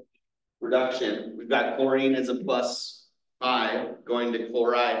 reduction, we've got chlorine as a +5 going to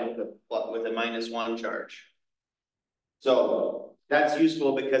chloride with a -1 charge. So that's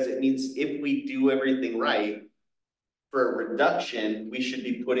useful because it means if we do everything right, for a reduction, we should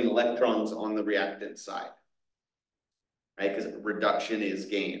be putting electrons on the reactant side, right? Because reduction is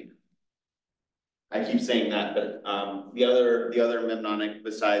gain. I keep saying that, but the other mnemonic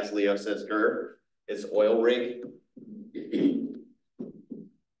besides Leo says GER is oil rig.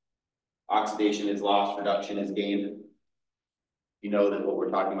 Oxidation is loss, reduction is gain. You know that what we're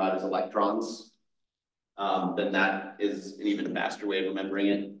talking about is electrons. Then that is an even faster way of remembering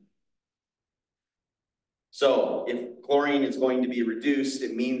it. So if chlorine is going to be reduced,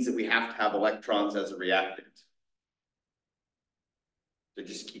 it means that we have to have electrons as a reactant. So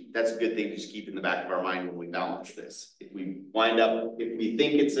that's a good thing to just keep in the back of our mind when we balance this. If we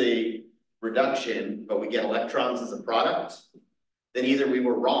think it's a reduction, but we get electrons as a product, then either we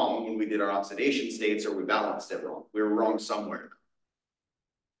were wrong when we did our oxidation states or we balanced it wrong. We were wrong somewhere.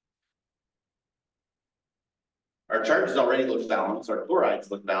 Our charges already look balanced, our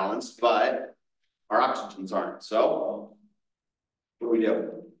chlorides look balanced, but our oxygens aren't. So what do we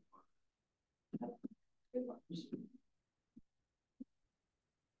do?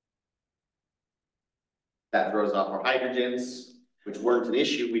 That throws off our hydrogens, which weren't an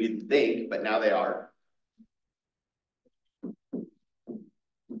issue, we didn't think, but now they are.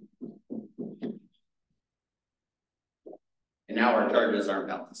 And now our charges aren't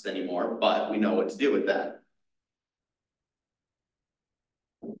balanced anymore, but we know what to do with that.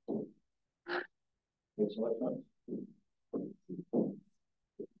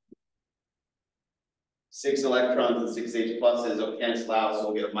 Six electrons and 6 H pluses will cancel out, so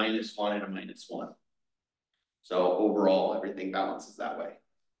we'll get a -1 and a -1. So overall, everything balances that way.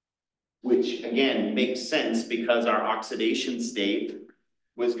 Which again makes sense because our oxidation state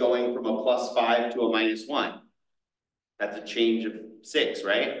was going from a +5 to a -1. That's a change of 6,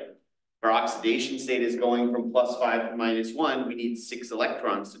 right? Our oxidation state is going from +5 to -1. We need 6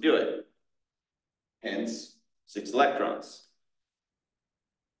 electrons to do it. Hence, 6 electrons.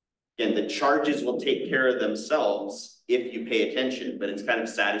 Again, the charges will take care of themselves if you pay attention, but it's kind of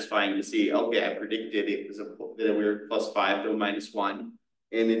satisfying to see, okay, I predicted it was that we were +5 to a -1,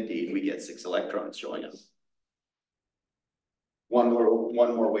 and indeed we get 6 electrons showing up. One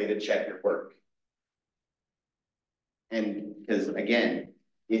more way to check your work. And because again,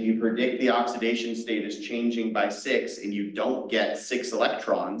 if you predict the oxidation state is changing by 6 and you don't get 6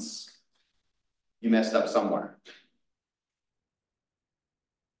 electrons, you messed up somewhere.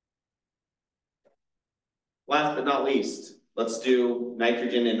 Last but not least, let's do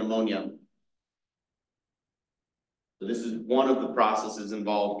nitrogen and ammonia. So this is one of the processes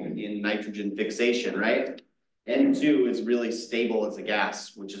involved in nitrogen fixation, right? N2 is really stable as a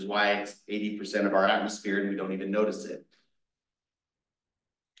gas, which is why it's 80% of our atmosphere and we don't even notice it.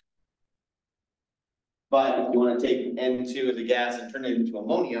 But if you want to take N2 as a gas and turn it into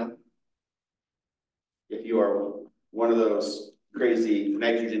ammonia, if you are one of those crazy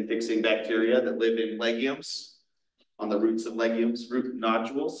nitrogen fixing bacteria that live in legumes, on the roots of legumes, root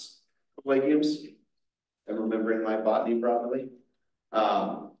nodules of legumes, I'm remembering my botany properly.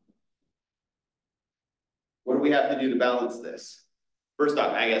 What do we have to do to balance this? First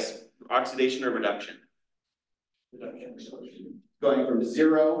off, I guess, oxidation or reduction? Going from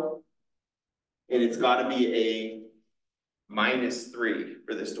 0, and it's got to be a -3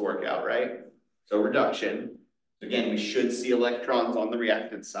 for this to work out, right? So reduction. Again, we should see electrons on the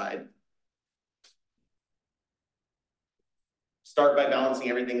reactant side. Start by balancing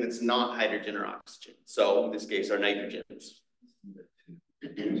everything that's not hydrogen or oxygen. So in this case, our nitrogens.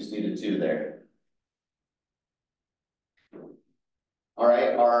 We just need a 2 there. All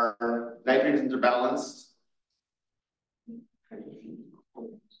right, our nitrogens are balanced.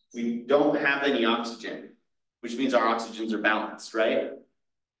 We don't have any oxygen, which means our oxygens are balanced, right?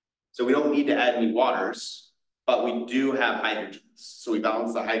 So we don't need to add any waters, but we do have hydrogens. So we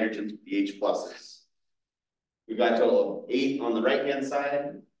balance the hydrogens with the H pluses. We've got a total of 8 on the right-hand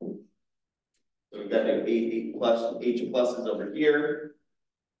side. So we've got to do 8 plus H pluses over here.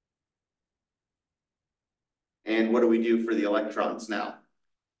 And what do we do for the electrons now?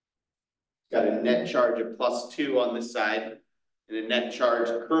 Got a net charge of +2 on this side, and a net charge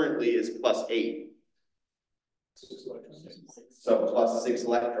currently is +8. So +6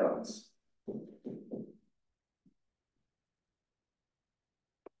 electrons.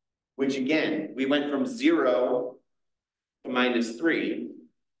 Which again, we went from 0 to -3,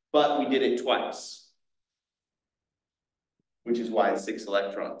 but we did it twice. Which is why 6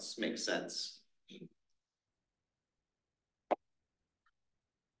 electrons makes sense.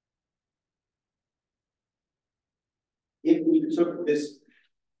 If we took this,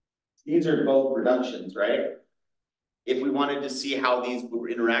 these are both reductions, right? If we wanted to see how these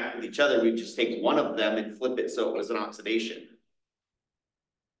would interact with each other, we'd just take one of them and flip it so it was an oxidation.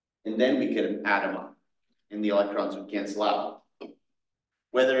 And then we could add them up and the electrons would cancel out.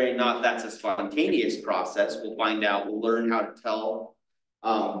 Whether or not that's a spontaneous process, we'll find out. We'll learn how to tell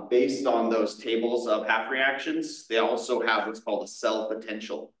based on those tables of half reactions. They also have what's called a cell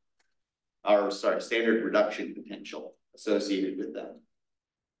potential, or sorry, standard reduction potential associated with them.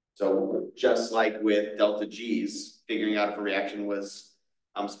 So just like with delta G's, figuring out if a reaction was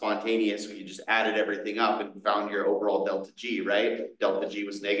spontaneous, you just added everything up and found your overall delta G, right? If delta G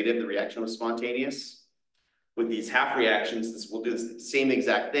was negative, the reaction was spontaneous. With these half reactions, we'll do the same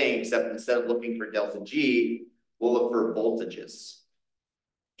exact thing, except instead of looking for delta G, we'll look for voltages.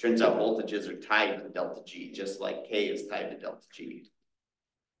 Turns out voltages are tied to delta G, just like K is tied to delta G.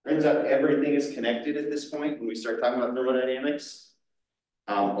 Turns out everything is connected at this point when we start talking about thermodynamics.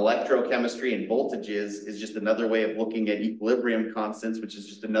 Electrochemistry and voltages is just another way of looking at equilibrium constants, which is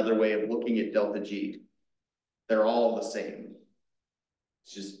just another way of looking at delta G. They're all the same.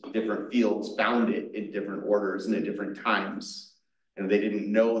 It's just different fields found it in different orders and at different times. And they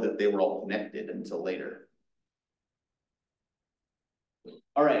didn't know that they were all connected until later.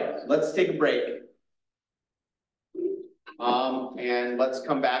 All right, let's take a break. And let's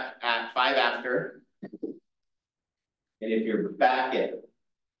come back at 5 after. And if you're back at,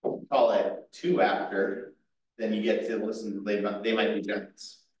 call it 2 after, then you get to listen, they might be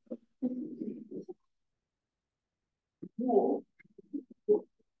giants. Cool.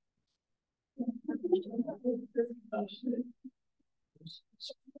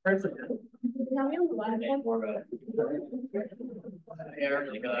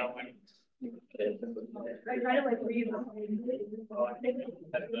 I try to like read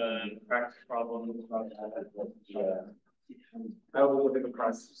practice problem. I will look at the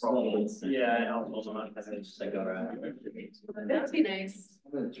practice problems. Yeah, I know. That'd be nice.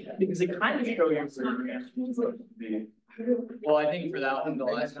 Because it kind of shows you. Well, I think for that one, the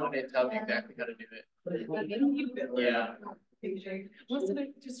last one, it tells you exactly how to do it. Yeah. What's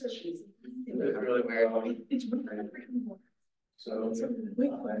the just It's really weird. So.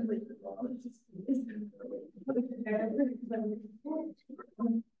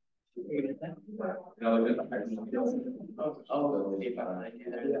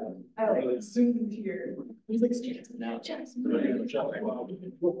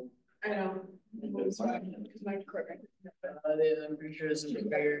 I know. Because my correct. I'm pretty sure it's a big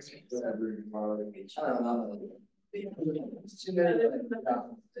barrier.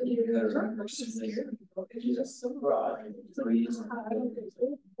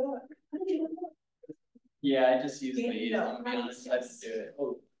 Yeah, I just use these, to be honest, I just do it.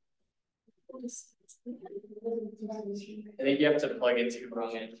 I think you have to plug in two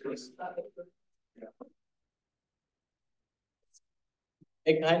wrong answers.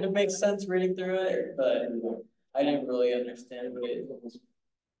 It kind of makes sense reading through it, but I didn't really understand what it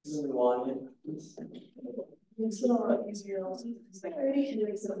wanted. It's a lot easier also. It's like already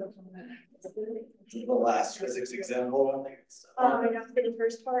doing something from that. The last physics example. I got for the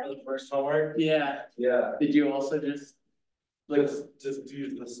first part. The first homework? Yeah, Yeah. did you also just like, Just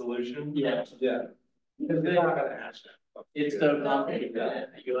use the solution? yeah, Yeah. Because they're not gonna ask that. it's so complicated,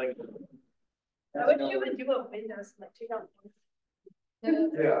 you like. I wish you would do a Windows like 2000.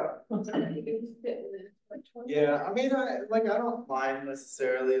 Yeah. Yeah, I mean, I don't mind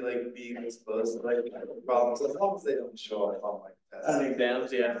necessarily like being exposed to like problems as long as they don't show up on like On tests.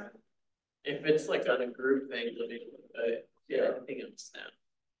 exams, yeah. If it's like on a group thing, yeah, I think it's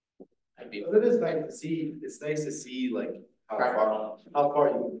now. I'd be. But it is nice to see, it's nice to see like how far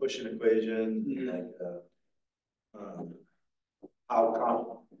you can push an equation, like,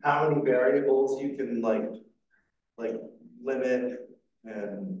 how many variables you can like limit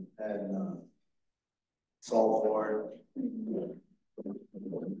and solve for.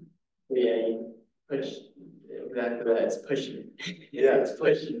 Yeah, you push, exactly that, it's pushing. Yeah, It's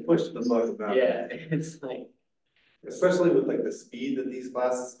pushing. push the bug back. Yeah, it's like, Especially with like the speed that these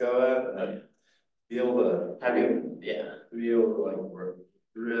classes go at, and be able to yeah. be able to like work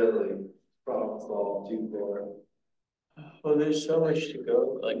really problem solve for. Well, there's so much to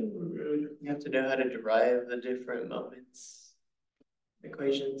go, like, you have to know how to derive the different moments,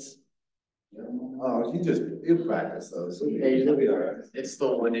 equations. Oh, you practice those. Yeah, You'll be all right. It's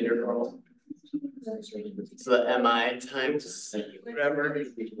the one integral. It's the MI times whatever.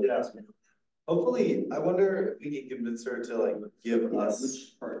 Yeah. Hopefully, I wonder if we can convince her to like give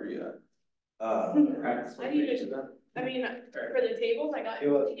us. I mean, for the tables, I got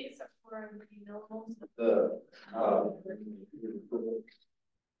Yeah. except for millimoles.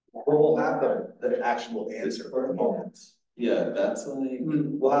 We'll have the actual answer for the moment. Yeah, that's like.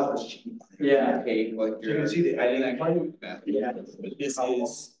 We'll have the sheet. Yeah. Take like You can see the editing. Yeah. This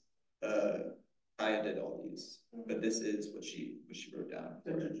is, I did all these, but this is what she wrote down.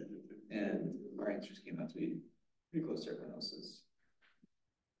 And our answers came out to be pretty close to everyone else's.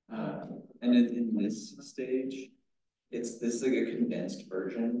 And in this stage, this is like a condensed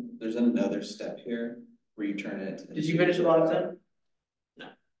version. There's another step here where you turn it. Did you finish a lot of time?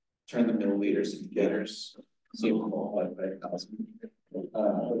 Turn the milliliters into liters, so you can multiply by 1,000.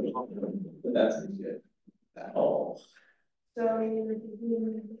 But that's good. That all. So you're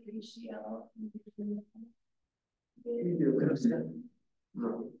doing the HCl.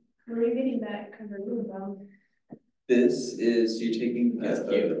 Are you getting that converted down? This is, you're taking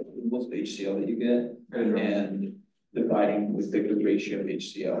the most of HCl that you get and dividing with the good ratio of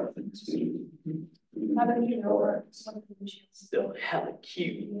HCl into. How do you know what? Still hella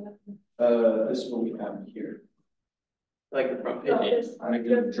cute. This is what we have here. Like the front page.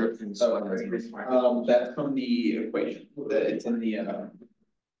 That's from the equation, it's in the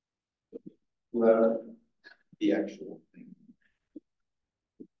actual thing.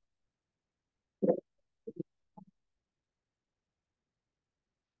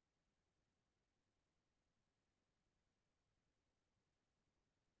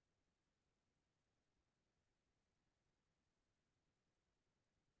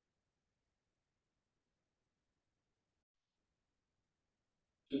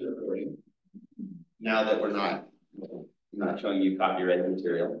 Now that we're not showing you copyrighted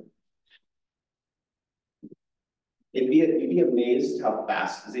material. You'd be amazed how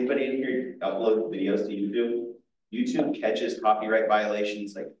fast, does anybody in here upload videos to YouTube? YouTube catches copyright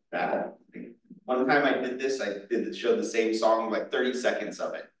violations like that. One time I did this, showed the same song, like 30 seconds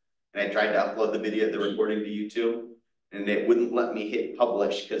of it. And I tried to upload the recording to YouTube, and it wouldn't let me hit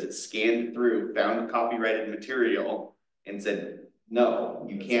publish because it scanned through, found copyrighted material, and said, no,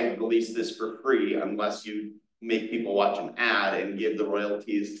 you can't release this for free unless you make people watch an ad and give the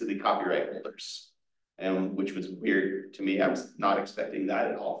royalties to the copyright holders. Which was weird to me. I was not expecting that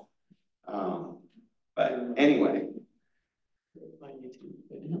at all. But anyway.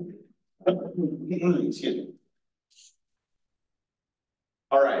 Excuse me.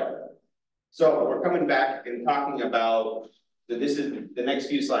 All right. So we're coming back and talking about, the next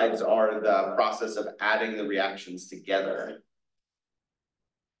few slides are the process of adding the reactions together.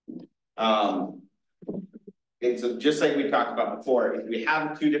 And so just like we talked about before, if we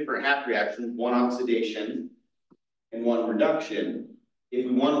have two different half reactions, one oxidation and one reduction, if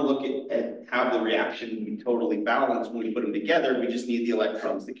we want to look at have the reaction be totally balanced when we put them together, we just need the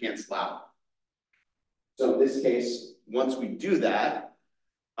electrons to cancel out. So in this case, once we do that,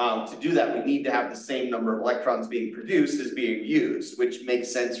 we need to have the same number of electrons being produced as being used, which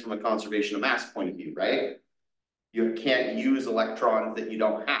makes sense from a conservation of mass point of view, right? You can't use electrons that you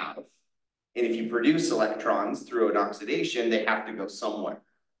don't have. And if you produce electrons through an oxidation, they have to go somewhere.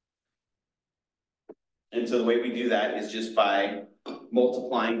 And so the way we do that is just by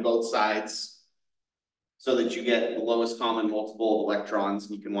multiplying both sides so that you get the lowest common multiple of electrons,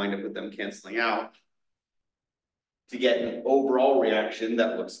 and you can wind up with them canceling out to get an overall reaction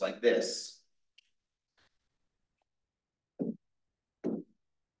that looks like this.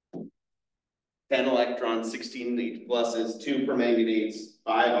 Ten electrons, 16 H pluses, 2 permanganetes,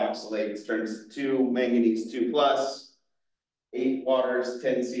 5 oxalates turns to 2 manganese 2 plus, 8 waters,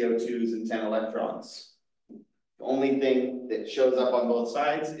 10 CO2s, and 10 electrons. The only thing that shows up on both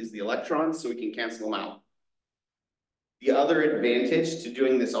sides is the electrons, so we can cancel them out. The other advantage to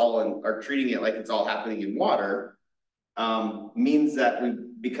doing this all or treating it like it's all happening in water means that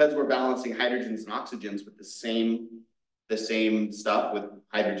because we're balancing hydrogens and oxygens with the same stuff with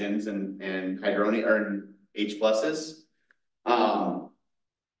hydrogens and hydrogen or H pluses. A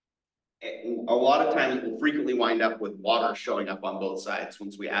lot of times we'll frequently wind up with water showing up on both sides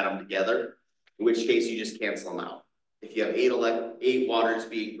once we add them together, in which case you just cancel them out. If you have 8 waters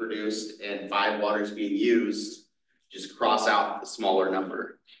being produced and 5 waters being used, just cross out the smaller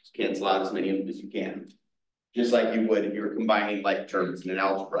number. Just cancel out as many of them as you can. Just like you would if you were combining like terms in an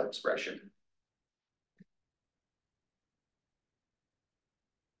algebra expression.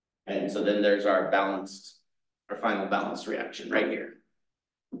 And so then there's our final balanced reaction right here.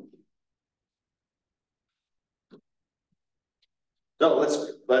 So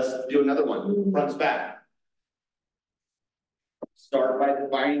let's do another one, fronts back. Start by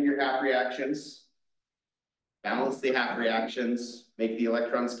defining your half reactions, balance the half reactions, make the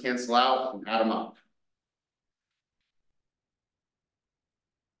electrons cancel out, and add them up.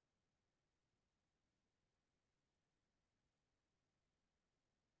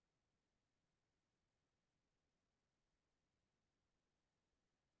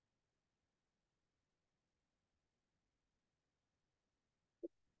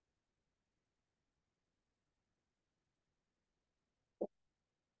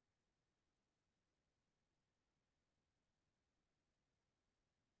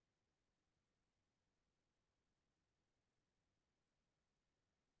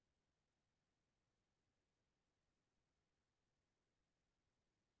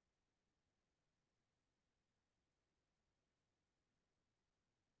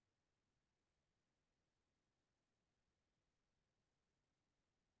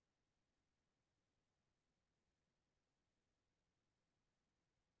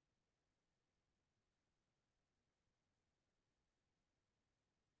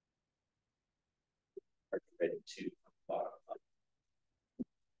 Ready to bottom up.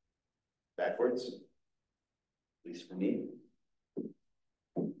 Backwards, at least for me.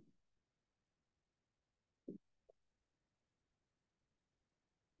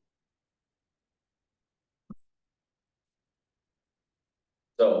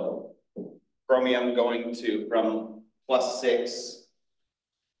 So chromium going from +6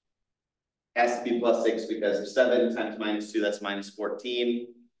 has to be +6 because of 7 times -2, that's -14.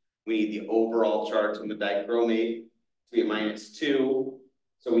 We need the overall charge on the dichromate to be -2.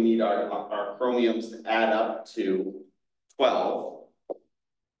 So we need our chromiums to add up to 12.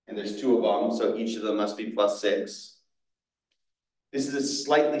 And there's 2 of them, so each of them must be +6. This is a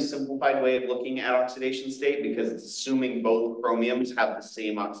slightly simplified way of looking at oxidation state because it's assuming both chromiums have the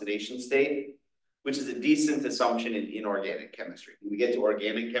same oxidation state, which is a decent assumption in inorganic chemistry. When we get to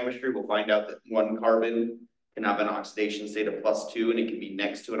organic chemistry, we'll find out that one carbon can have an oxidation state of +2, and it can be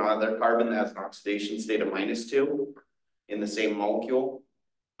next to another carbon that has an oxidation state of -2 in the same molecule.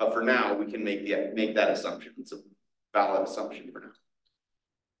 But for now, we can make that assumption. It's a valid assumption for now.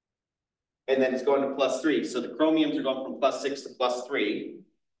 And then it's going to +3. So the chromiums are going from +6 to +3,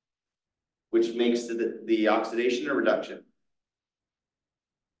 which makes the oxidation or reduction?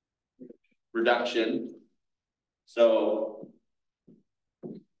 Reduction. So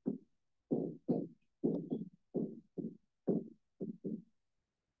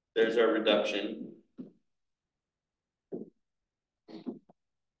there's our reduction.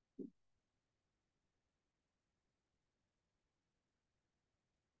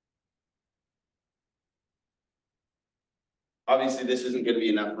 Obviously, this isn't gonna be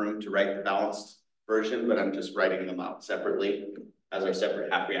enough room to write the balanced version, but I'm just writing them out separately as our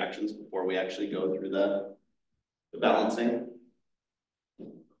separate half reactions before we actually go through the balancing.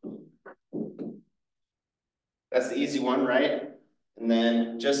 That's the easy one, right? And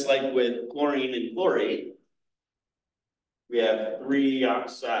then just like with chlorine and chlorate, we have 3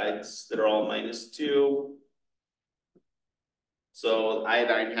 oxides that are all -2. So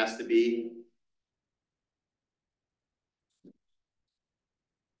iodine has to be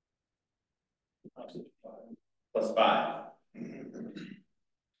 +5.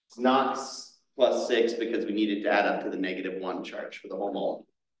 It's not +6 because we needed to add up to the -1 charge for the whole mole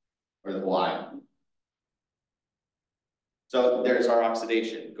or the whole ion. So there's our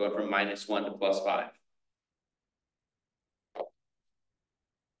oxidation going from -1 to +5.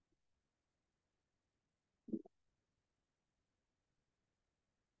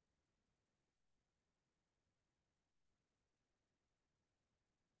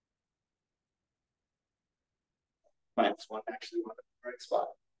 -1 actually went in the right spot.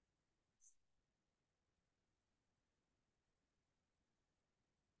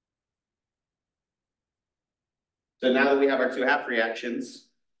 So now that we have our 2 half reactions,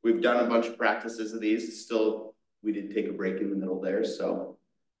 we've done a bunch of practices of these. Still, we did take a break in the middle there, so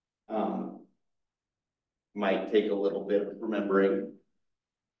might take a little bit of remembering.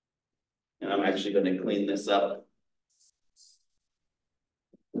 And I'm actually going to clean this up.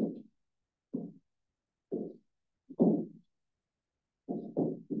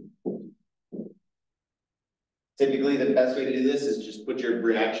 Typically, the best way to do this is just put your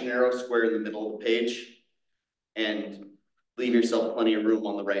reaction arrow square in the middle of the page and leave yourself plenty of room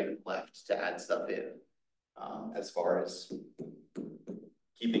on the right and left to add stuff in, as far as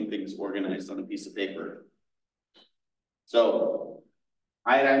keeping things organized on a piece of paper. So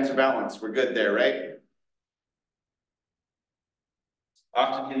iodines are balanced. We're good there, right?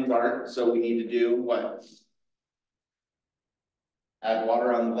 Oxygens aren't, so we need to do what? Add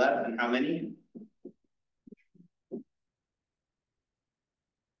water on the left, and how many?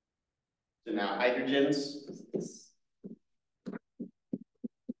 So now hydrogens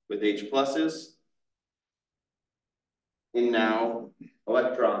with H pluses. And now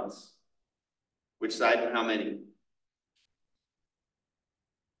electrons. Which side and how many?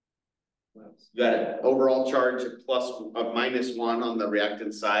 You got an overall charge of -1 on the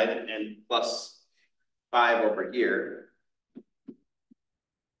reactant side and +5 over here.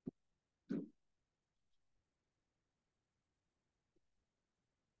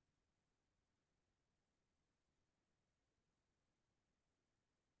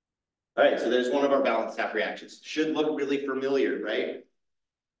 All right, so there's one of our balanced half reactions. Should look really familiar, right?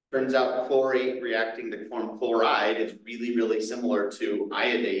 Turns out chlorate reacting to form chloride is really, really similar to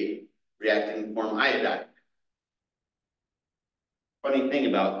iodate reacting to form iodide. Funny thing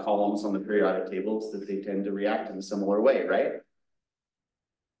about columns on the periodic table is that they tend to react in a similar way, right?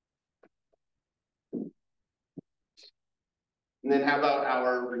 And then how about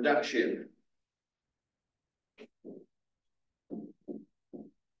our reduction?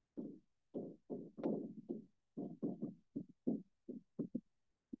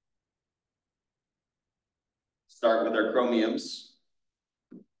 Start with our chromiums.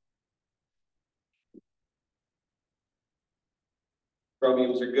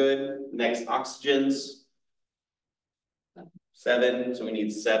 Chromiums are good. Next, oxygens. 7, so we need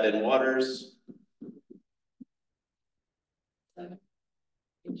 7 waters. 7.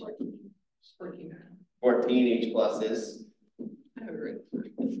 14. 14 H pluses. I have it right.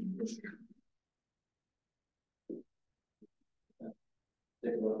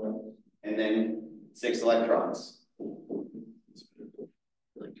 And then 6 electrons.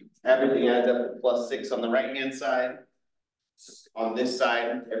 Everything adds up to +6 on the right-hand side. On this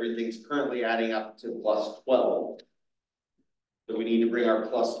side, everything's currently adding up to +12. So we need to bring our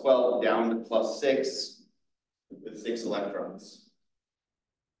 +12 down to +6 with 6 electrons.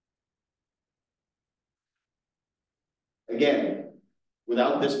 Again,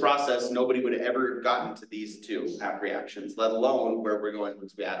 without this process, nobody would have ever gotten to these 2 half reactions, let alone where we're going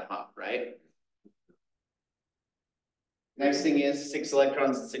once we add them up, right? Next thing is 6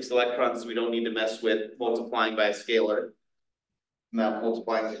 electrons and 6 electrons, so we don't need to mess with multiplying by a scalar. Not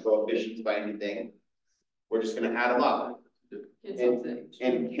multiplying the coefficients by anything. We're just going to add them up.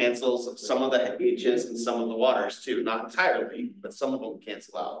 And cancels some of the H's and some of the waters too. Not entirely, but some of them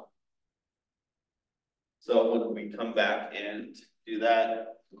cancel out. So when we come back and do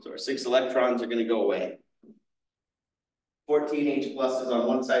that, so our 6 electrons are going to go away. 14 H pluses on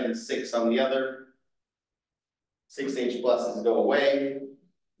one side and 6 on the other. 6 H pluses go away,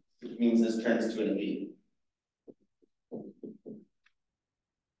 which means this turns to an E.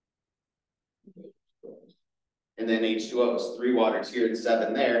 And then H2Os, 3 waters here and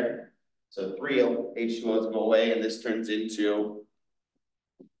 7 there. So 3 H2Os go away, and this turns into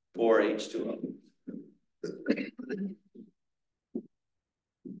 4 H2O.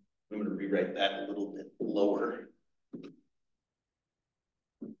 I'm gonna rewrite that a little bit lower.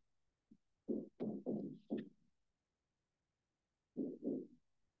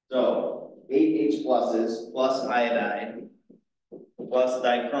 So 8 H pluses plus iodide plus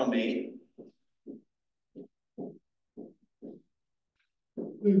dichromate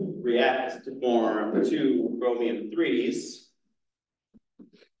react to form 2 chromium 3s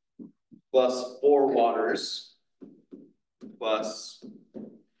plus 4 waters plus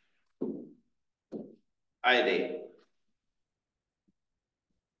iodate.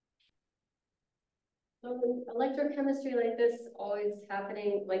 Electrochemistry like this always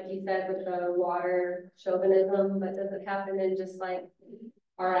happening, like you said, with the water chauvinism, but does it happen in just like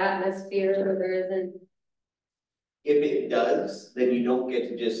our atmosphere where there isn't? If it does, then you don't get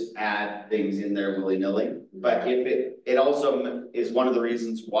to just add things in there willy-nilly. But if it also is one of the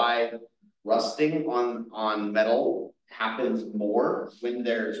reasons why rusting on metal happens more when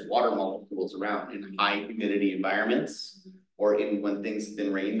there's water molecules around in high humidity environments or when things have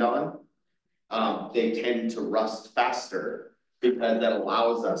been rained on. They tend to rust faster because that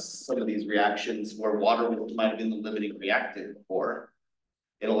allows us some of these reactions where water might have been the limiting reactant before.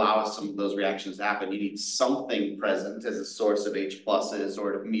 It allows some of those reactions to happen. You need something present as a source of H pluses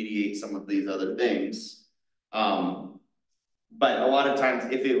or to mediate some of these other things. But a lot of times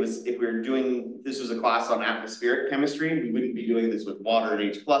if this was a class on atmospheric chemistry, we wouldn't be doing this with water and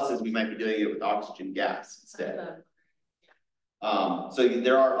H pluses, we might be doing it with oxygen gas instead. So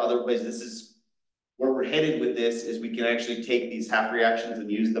there are other ways. This is where we're headed with this is we can actually take these half reactions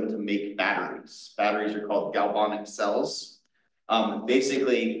and use them to make batteries. Batteries are called galvanic cells.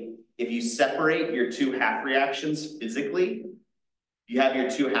 Basically, if you separate your 2 half reactions physically, you have your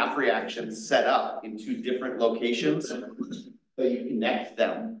 2 half reactions set up in 2 different locations, but you connect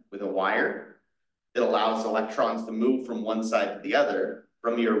them with a wire that allows electrons to move from one side to the other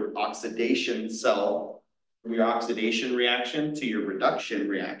from your oxidation cell, from your oxidation reaction to your reduction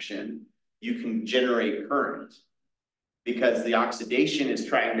reaction. You can generate current because the oxidation is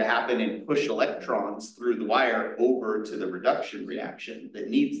trying to happen and push electrons through the wire over to the reduction reaction that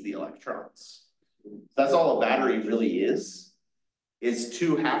needs the electrons. That's all a battery really is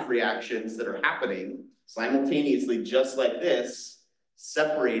 2 half reactions that are happening simultaneously just like this,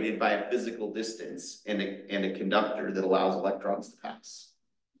 separated by a physical distance and a conductor that allows electrons to pass,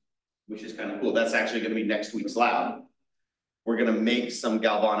 which is kind of cool. That's actually going to be next week's lab. We're going to make some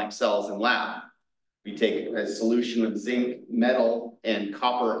galvanic cells in lab. We take a solution of zinc, metal, and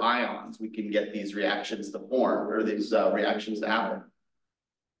copper ions. We can get these reactions to form, or these reactions to happen.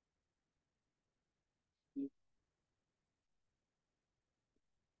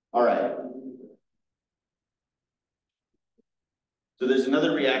 All right. So there's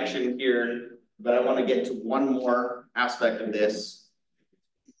another reaction here, but I want to get to one more aspect of this.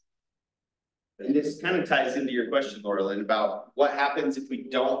 And this kind of ties into your question, Laurelyn, about what happens if we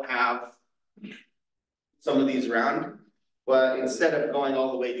don't have some of these around. Well, instead of going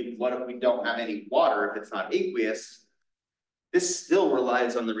all the way to what if we don't have any water, if it's not aqueous, this still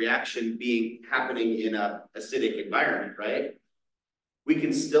relies on the reaction happening in an acidic environment, right? We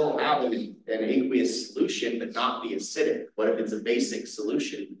can still have an aqueous solution, but not be acidic. What if it's a basic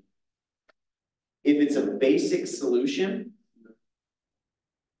solution? If it's a basic solution,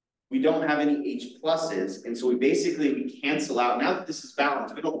 we don't have any H pluses, and so we cancel out. Now that this is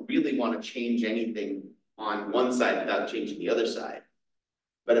balanced, we don't really want to change anything on one side without changing the other side.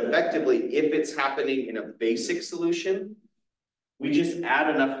 But effectively, if it's happening in a basic solution, we just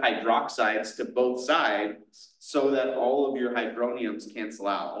add enough hydroxides to both sides so that all of your hydroniums cancel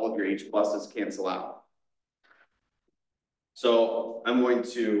out, all of your H pluses cancel out. So I'm going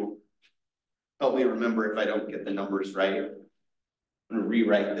to help me remember if I don't get the numbers right. I'm going to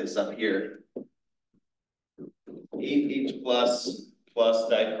rewrite this up here. 8H plus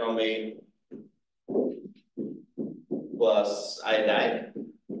dichromate plus iodide,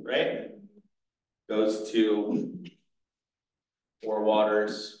 right? Goes to 4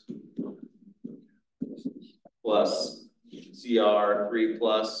 waters plus Cr 3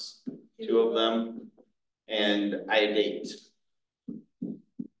 plus 2 of them and iodate.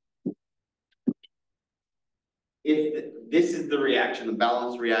 If this is the reaction, the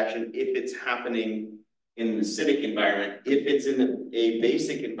balanced reaction, if it's happening in an acidic environment, if it's in a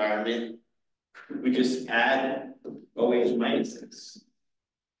basic environment, we just add OH minuses,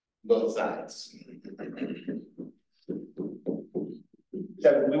 both sides.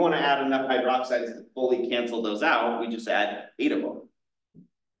 So if we wanna add enough hydroxides to fully cancel those out, we just add 8 of them.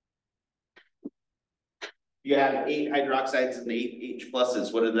 You have 8 hydroxides and 8 H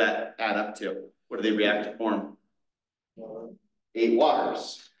pluses, what did that add up to? What do they react to form? 8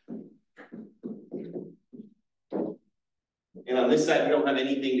 waters. And on this side, we don't have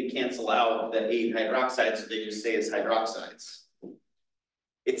anything to cancel out the 8 hydroxides, so they just stay as hydroxides.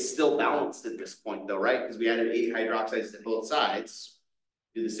 It's still balanced at this point though, right? Because we added 8 hydroxides to both sides.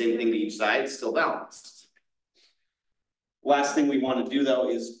 Do the same thing to each side, still balanced. Last thing we want to do though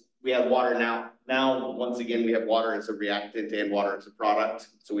is we have water now. Now, once again, we have water as a reactant and water as a product.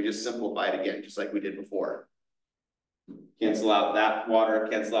 So we just simplify it again, just like we did before. Cancel out that water,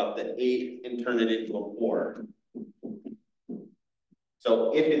 cancel out the 8 and turn it into a 4.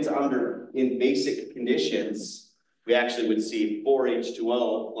 So if it's in basic conditions, we actually would see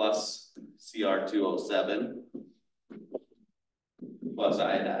 4H2O plus Cr2O7 plus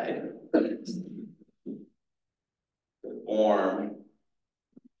iodide form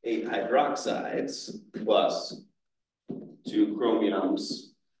 8 hydroxides plus 2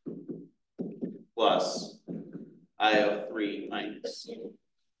 chromiums plus IO3 minus.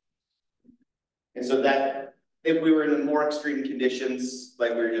 And so that, if we were in more extreme conditions,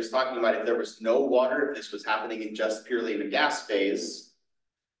 like we were just talking about, if there was no water, if this was happening in just purely in a gas phase,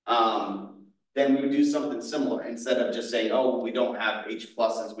 then we would do something similar. Instead of just saying, oh, we don't have H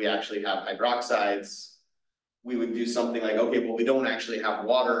pluses, we actually have hydroxides, we would do something like, okay, well, we don't actually have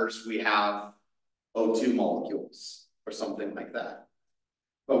waters, we have O2 molecules or something like that.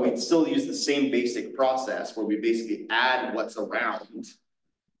 But we'd still use the same basic process where we basically add what's around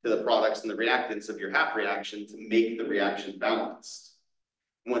to the products and the reactants of your half reaction to make the reaction balanced.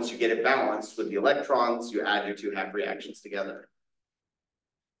 And once you get it balanced with the electrons, you add your 2 half reactions together.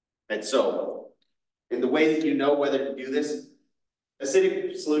 And so, in the way that you know whether to do this,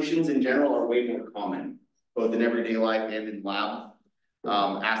 acidic solutions in general are way more common, both in everyday life and in lab.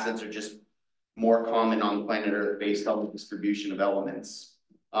 Acids are just more common on planet Earth based on the distribution of elements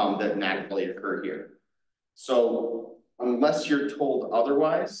that naturally occur here. So, unless you're told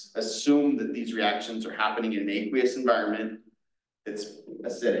otherwise, assume that these reactions are happening in an aqueous environment that's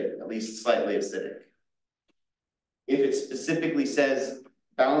acidic, at least slightly acidic. If it specifically says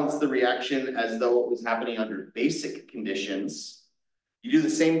balance the reaction as though it was happening under basic conditions, you do the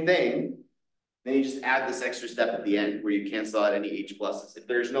same thing, then you just add this extra step at the end where you cancel out any H pluses. If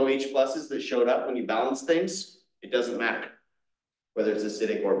there's no H pluses that showed up when you balance things, it doesn't matter whether it's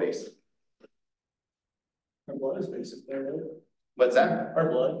acidic or basic. Our blood is basic there, right? What's that?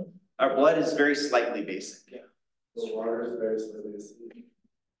 Our blood. Our blood is very slightly basic. Yeah. The water is very slightly acidic.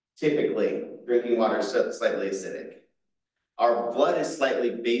 Typically, drinking water is slightly acidic. Our blood is slightly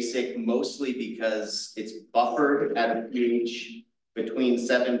basic, mostly because it's buffered at a pH between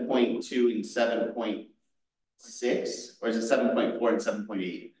 7.2 and 7.6, or is it 7.4 and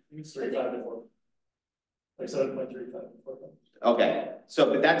 7.8? It's 3.5 to 4. Like 7.35 to 4. Okay, so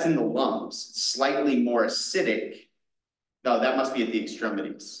but that's in the lungs. It's slightly more acidic. No, that must be at the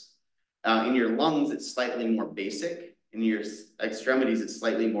extremities. In your lungs, it's slightly more basic. In your extremities, it's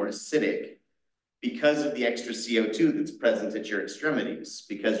slightly more acidic because of the extra CO2 that's present at your extremities,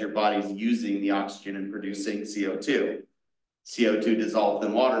 because your body's using the oxygen and producing CO2. CO2 dissolved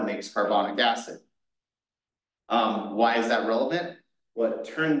in water makes carbonic acid. Why is that relevant? Well, it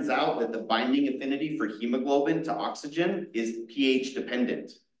turns out that the binding affinity for hemoglobin to oxygen is pH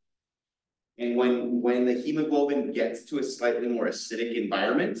dependent. And when the hemoglobin gets to a slightly more acidic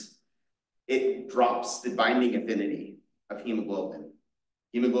environment, it drops the binding affinity of hemoglobin.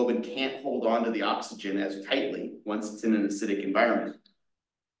 Hemoglobin can't hold on to the oxygen as tightly once it's in an acidic environment.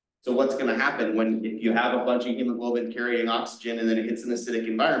 So what's going to happen if you have a bunch of hemoglobin carrying oxygen and then it hits an acidic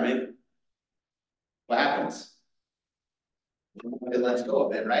environment? What happens? It lets go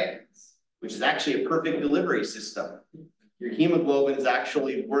of it, right? Which is actually a perfect delivery system. Your hemoglobin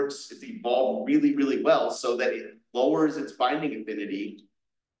it's evolved really, really well so that it lowers its binding affinity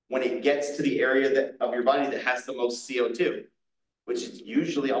when it gets to the area of your body that has the most CO2, which is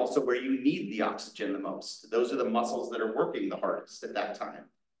usually also where you need the oxygen the most. Those are the muscles that are working the hardest at that time.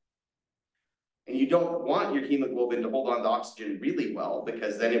 And you don't want your hemoglobin to hold on to oxygen really well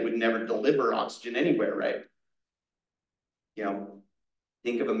because then it would never deliver oxygen anywhere, right? You know,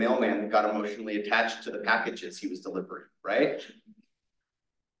 think of a mailman that got emotionally attached to the packages he was delivering, right?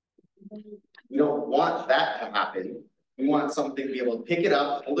 We don't want that to happen. We want something to be able to pick it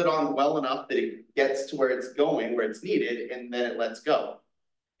up, hold it on well enough that it gets to where it's going, where it's needed, and then it lets go.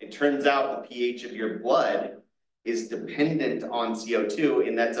 It turns out the pH of your blood is dependent on CO2,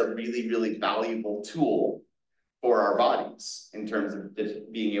 and that's a really, really valuable tool for our bodies in terms of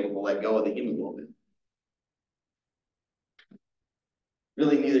just being able to let go of the hemoglobin.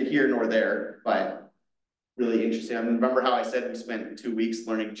 Really neither here nor there, but really interesting. I remember how I said we spent 2 weeks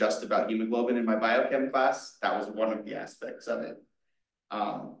learning just about hemoglobin in my biochem class? That was one of the aspects of it.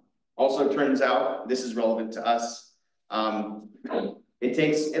 Also turns out, this is relevant to us,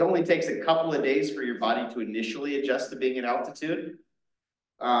 it only takes a couple of days for your body to initially adjust to being at altitude.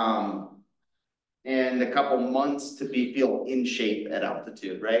 And a couple months to feel in shape at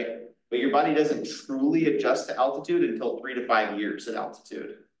altitude, right? But your body doesn't truly adjust to altitude until 3 to 5 years at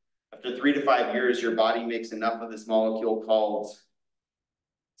altitude. After 3 to 5 years, your body makes enough of this molecule called,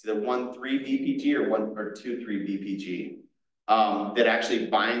 it's either 1,3-BPG or 2,3-BPG, that actually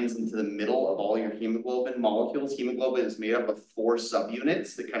binds into the middle of all your hemoglobin molecules. Hemoglobin is made up of 4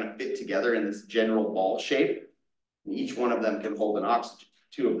 subunits that kind of fit together in this general ball shape. And each one of them can hold an oxygen.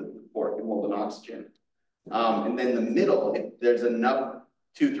 2 of the 4 can hold an oxygen. And then the middle, if there's enough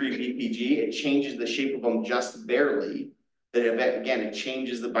 2,3-BPG, it changes the shape of them just barely. That again, it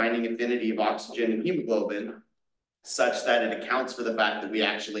changes the binding affinity of oxygen and hemoglobin such that it accounts for the fact that we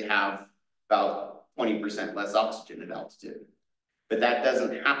actually have about 20% less oxygen at altitude. But that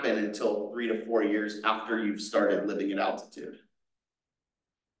doesn't happen until 3 to 4 years after you've started living at altitude.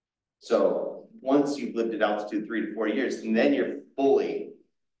 So once you've lived at altitude 3 to 4 years, and then you're fully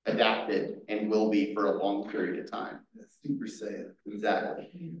adapted and will be for a long period of time. Super Saiyan.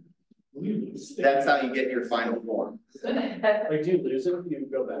 Exactly. That's how you get your final form. Like, do you lose it if you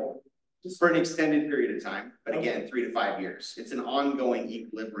go back? Just for an extended period of time, but again, 3 to 5 years. It's an ongoing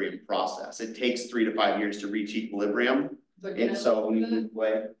equilibrium process. It takes 3 to 5 years to reach equilibrium. And so when you move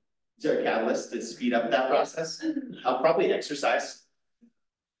away, is there a catalyst to speed up that process? Probably exercise.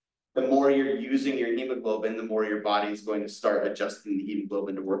 The more you're using your hemoglobin, the more your body is going to start adjusting the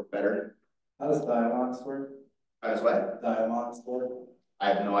hemoglobin to work better. How does Diamox work? How does what? Diamox work?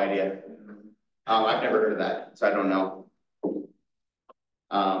 I have no idea. I've never heard of that, so I don't know.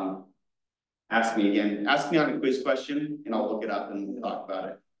 Ask me again. Ask me on a quiz question, and I'll look it up and we'll talk about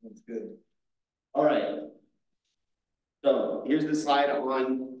it. That's good. All right. So here's the slide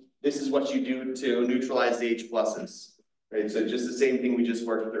on, this is what you do to neutralize the H pluses. Right, so just the same thing we just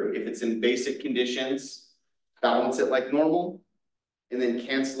worked through. If it's in basic conditions, balance it like normal, and then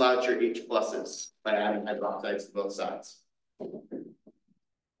cancel out your H pluses by adding hydroxides to both sides.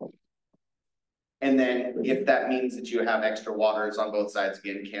 And then if that means that you have extra waters on both sides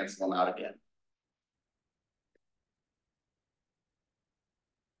again, cancel them out again.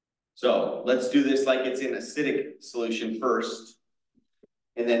 So let's do this like it's in acidic solution first.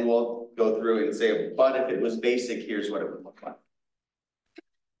 And then we'll go through and say, but if it was basic, here's what it would look like.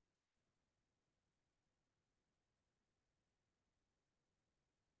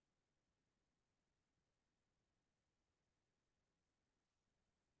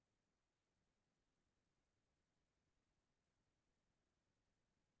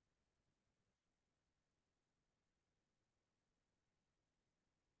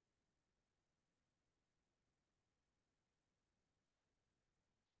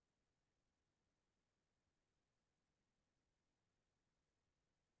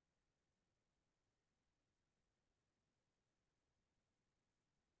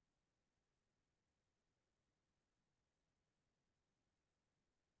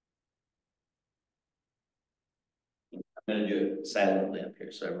 I'm gonna do it silently up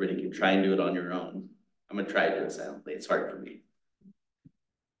here so everybody can try and do it on your own. I'm gonna try to do it silently. It's hard for me.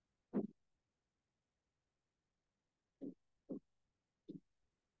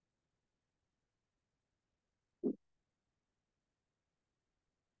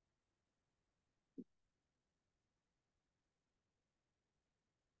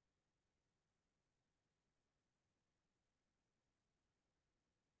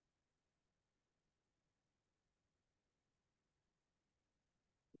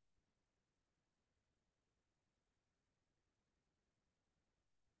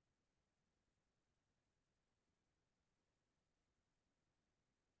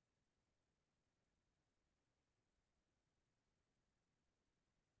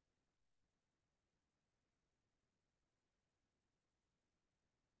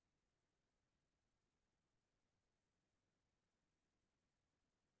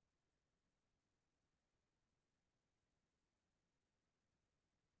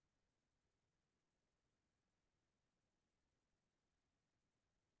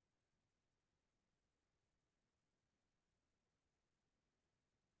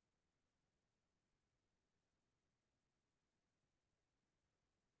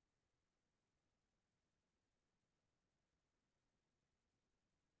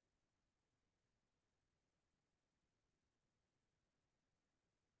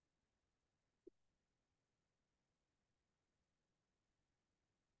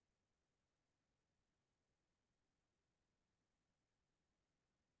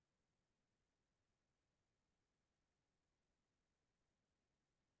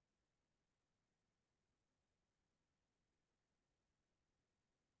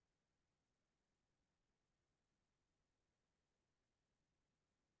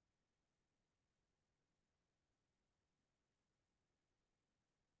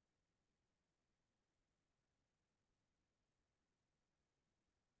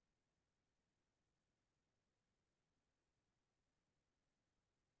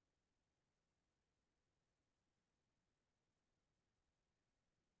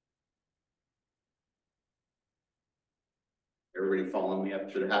 Everybody following me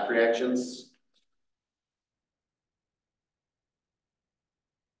up through the half reactions?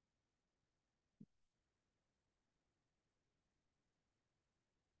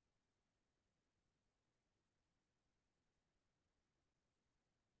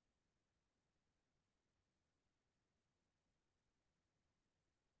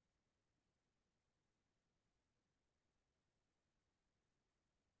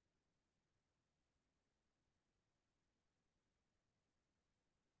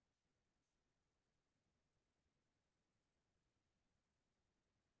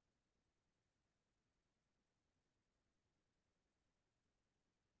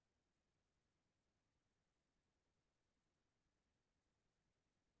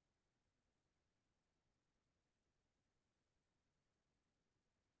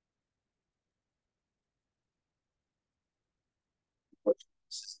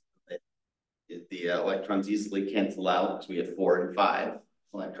 The electrons easily cancel out because we have 4 and 5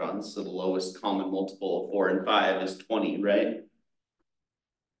 electrons. So the lowest common multiple of 4 and 5 is 20, right?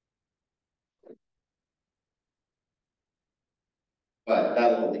 But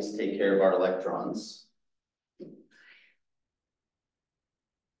that'll at least take care of our electrons.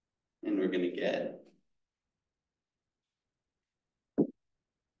 And we're gonna get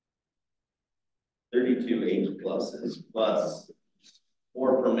 32 H pluses plus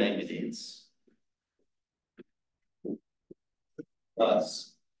 4 permanganetes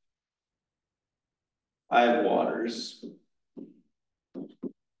plus 5 waters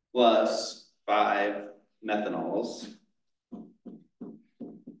plus 5 methanols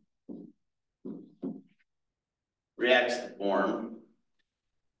reacts to form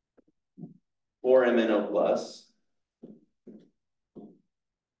 4 MnO plus,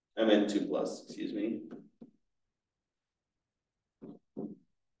 Mn2 plus, excuse me,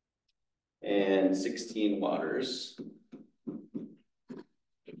 and 16 waters.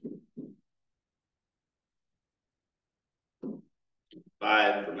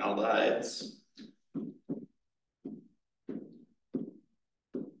 Five formaldehydes.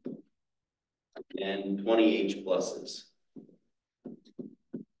 And 20 H pluses.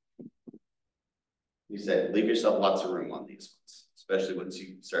 You said leave yourself lots of room on these ones, especially once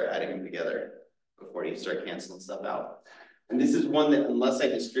you start adding them together before you start canceling stuff out. And this is one that unless I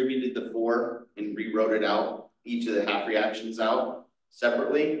distributed the 4 and rewrote it out, each of the half reactions out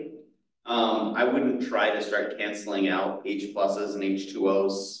separately, I wouldn't try to start canceling out H pluses and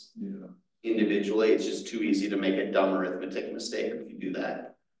H2Os individually. It's just too easy to make a dumb arithmetic mistake if you do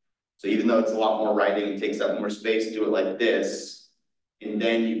that. So even though it's a lot more writing and takes up more space, do it like this, and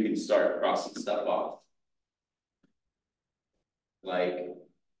then you can start crossing stuff off. Like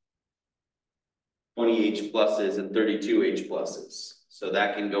 20 H pluses and 32 H pluses. So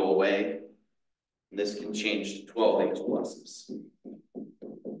that can go away. And this can change to 12 H pluses.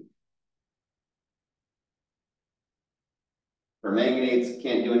 For manganetes,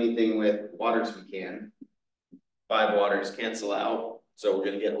 can't do anything with waters we can. 5 waters cancel out. So we're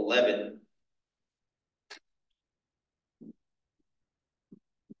going to get 11.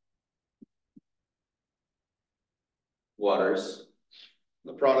 Waters.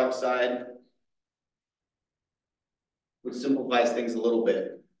 The product side, which simplifies things a little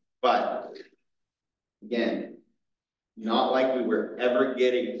bit, but again, not like we were ever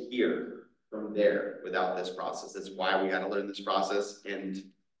getting here from there without this process. That's why we got to learn this process and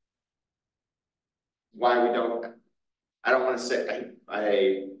why we don't, I don't want to say,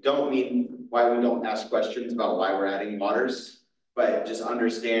 I don't mean why we don't ask questions about why we're adding waters, but just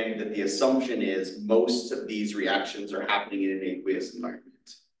understand that the assumption is most of these reactions are happening in an aqueous environment.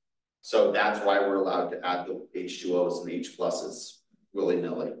 So that's why we're allowed to add the H2Os and H pluses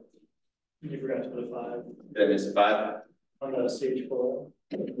willy-nilly. You forgot to put a 5 Did I miss a 5? on the stage 4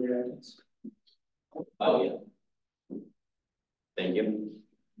 reactants. Oh, yeah. Thank you.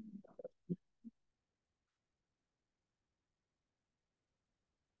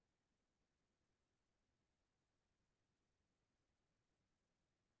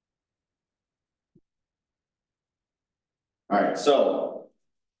 All right, so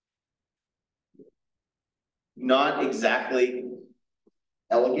not exactly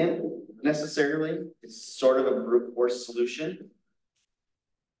elegant necessarily. It's sort of a brute force solution,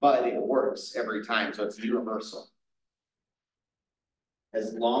 but it works every time, so it's universal.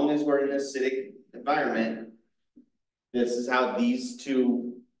 As long as we're in an acidic environment, this is how these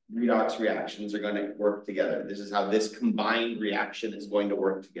two redox reactions are going to work together. This is how this combined reaction is going to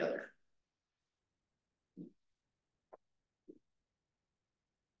work together.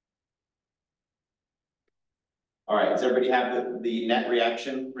 All right, does everybody have the net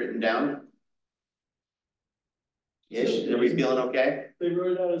reaction written down? Ish, are we feeling okay? They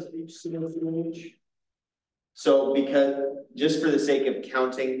wrote it out as HCO3H. So because, just for the sake of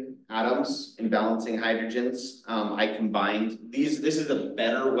counting atoms and balancing hydrogens, I combined these, this is a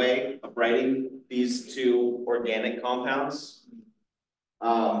better way of writing these two organic compounds.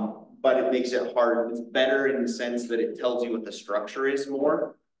 But it makes it hard, it's better in the sense that it tells you what the structure is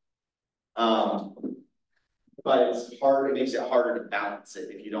more. But it's hard, it makes it harder to balance it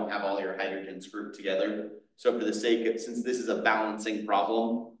if you don't have all your hydrogens grouped together. So for the sake of, since this is a balancing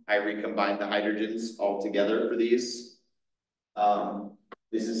problem, I recombined the hydrogens all together for these.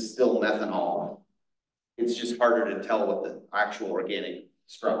 This is still methanol. It's just harder to tell what the actual organic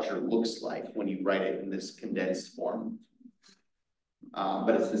structure looks like when you write it in this condensed form.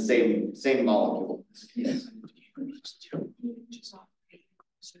 But it's the same molecule.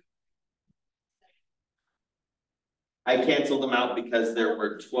 I canceled them out because there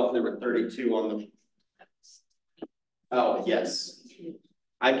were 32 on them. Oh, yes.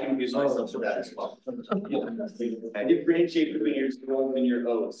 I confused myself with that as well. I differentiate between your O's and your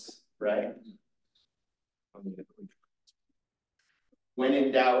O's, right? When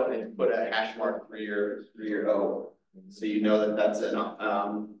in doubt, I put a hash mark for your O. So you know that that's a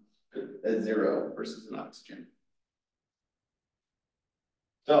 0 versus an oxygen.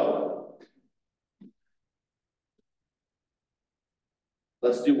 So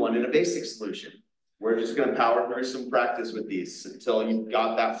let's do one in a basic solution. We're just going to power through some practice with these until you've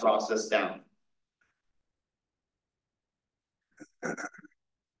got that process down.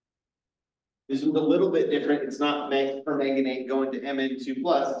 This is a little bit different. It's not permanganate going to Mn2+,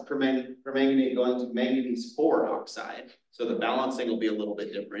 it's permanganate going to manganese 4 oxide. So the balancing will be a little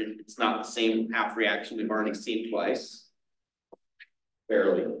bit different. It's not the same half reaction we've already seen twice.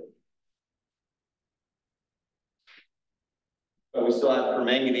 Barely. But we still have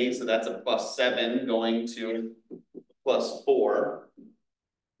permanganate, so that's a +7 going to +4.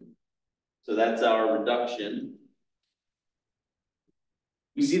 So that's our reduction.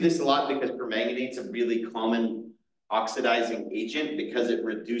 We see this a lot because permanganate's a really common oxidizing agent because it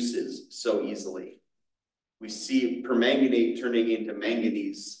reduces so easily. We see permanganate turning into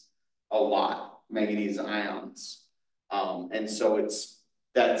manganese a lot, manganese ions. And so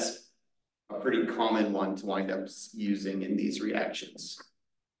that's a pretty common one to wind up using in these reactions.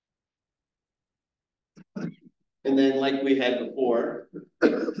 And then like we had before,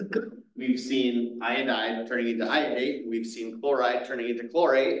 we've seen iodide turning into iodate, we've seen chloride turning into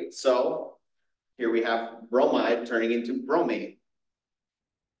chlorate, so here we have bromide turning into bromate.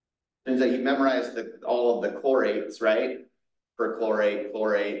 Turns out you memorized all of the chlorates, right? Perchlorate,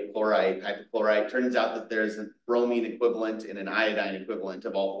 chlorate, chloride, hypochlorite. Turns out that there's a bromine equivalent and an iodine equivalent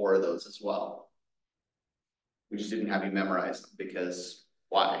of all 4 of those as well. We just didn't have you memorize them because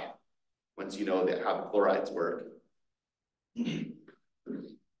why? Once you know how the chlorides work.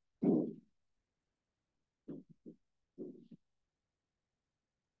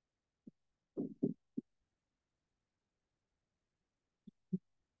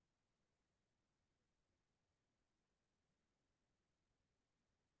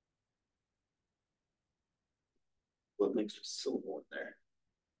 What makes a syllable in there?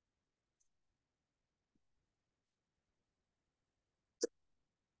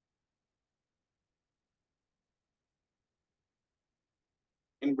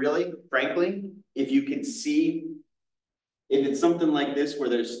 And really, frankly, if you can see, if it's something like this where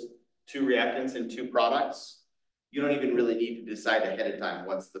there's 2 reactants and 2 products, you don't even really need to decide ahead of time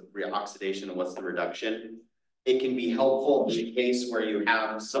what's the oxidation and what's the reduction. It can be helpful in the case where you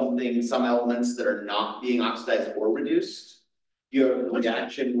have some elements that are not being oxidized or reduced. You have a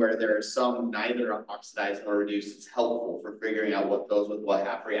reaction where there are some neither oxidized nor reduced. It's helpful for figuring out what goes with what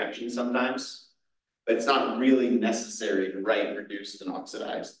half reaction sometimes. But it's not really necessary to write reduced and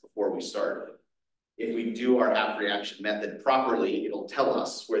oxidized before we start. If we do our half reaction method properly, it'll tell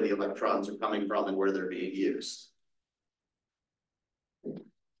us where the electrons are coming from and where they're being used.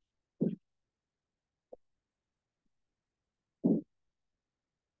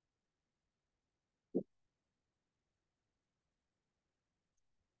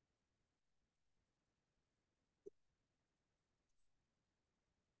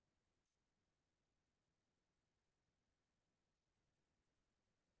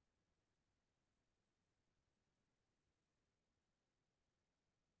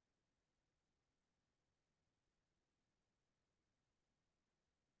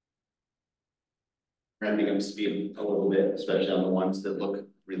 Ramping up speed a little bit, especially on the ones that look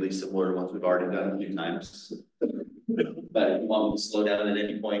really similar to ones we've already done a few times. But if you want me to slow down at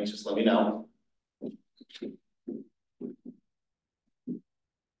any point, just let me know.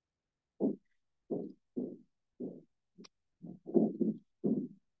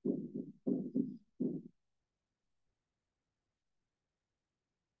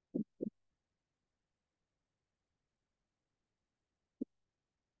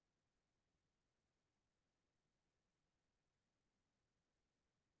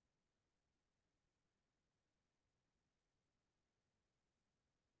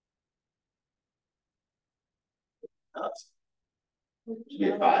 Should be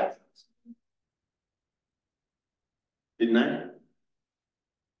a 5. Didn't I?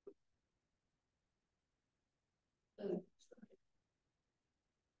 Okay.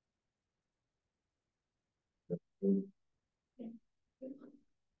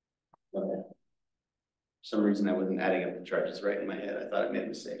 For some reason I wasn't adding up the charges right in my head. I thought I made a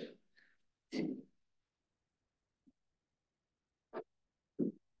mistake.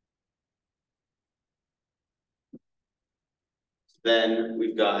 Then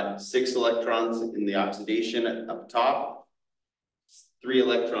we've got 6 electrons in the oxidation up top, 3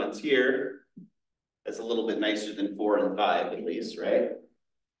 electrons here. That's a little bit nicer than 4 and 5 at least, right?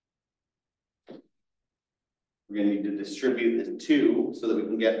 We're gonna need to distribute the 2 so that we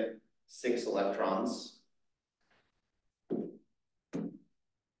can get 6 electrons.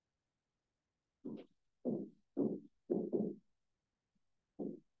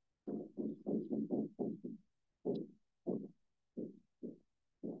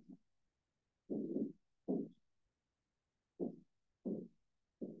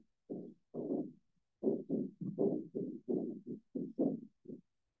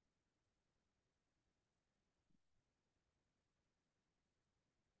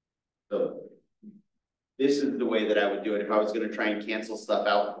 So this is the way that I would do it if I was going to try and cancel stuff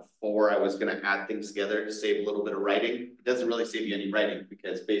out before I was going to add things together to save a little bit of writing. It doesn't really save you any writing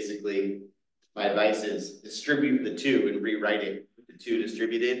because basically my advice is distribute the 2 and rewrite it with the 2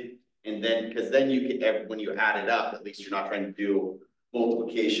 distributed. And then, because then you can, when you add it up, at least you're not trying to do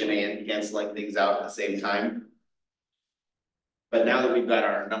multiplication and canceling things out at the same time. But now that we've got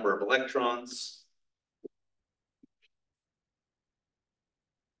our number of electrons,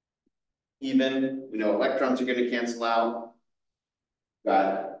 even, we know electrons are going to cancel out.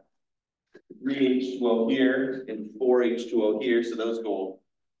 Got 3 H2O here and 4 H2O here, so those go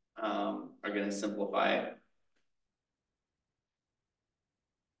are going to simplify.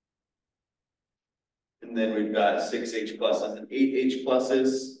 And then we've got 6 H pluses and 8 H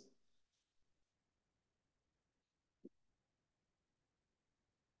pluses.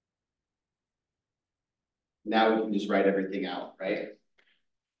 Now we can just write everything out, right?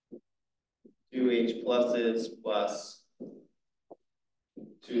 2 H pluses plus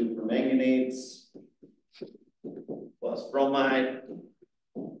 2 permanganates plus bromide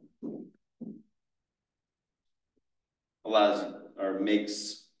allows or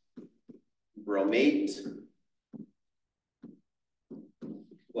makes bromate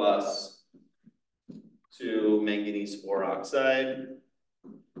plus 2 manganese 4 oxide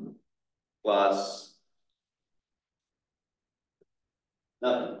plus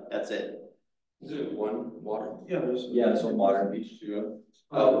nothing. That's it. Is it 1 water? Yeah, it's one water. H2O.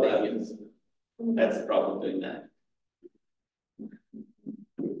 Oh, thank you. That's the problem doing that.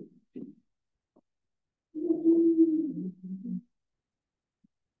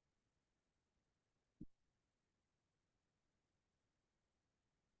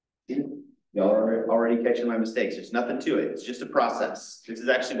 Y'all are already catching my mistakes. There's nothing to it. It's just a process. This is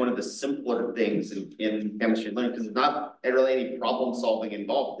actually one of the simpler things in chemistry learning because there's not really any problem solving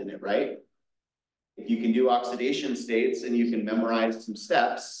involved in it, right? If you can do oxidation states and you can memorize some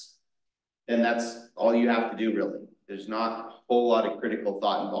steps, then that's all you have to do really. There's not a whole lot of critical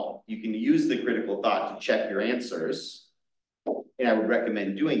thought involved. You can use the critical thought to check your answers. And I would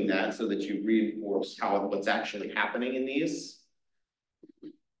recommend doing that so that you reinforce what's actually happening in these.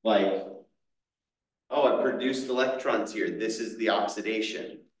 Like, oh, I produced electrons here. This is the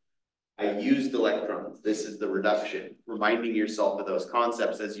oxidation. I used electrons. This is the reduction. Reminding yourself of those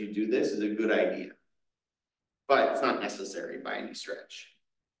concepts as you do this is a good idea. But it's not necessary by any stretch.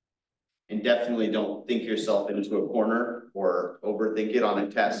 And definitely don't think yourself into a corner or overthink it on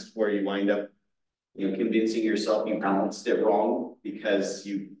a test where you wind up, convincing yourself you balanced it wrong because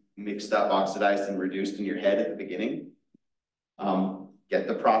you mixed up, oxidized, and reduced in your head at the beginning. Get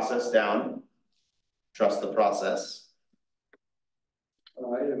the process down. Trust the process.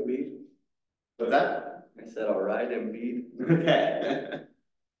 All right, Embiid. What's that? I said, all right, Embiid. Okay.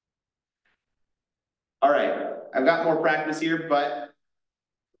 All right, I've got more practice here, but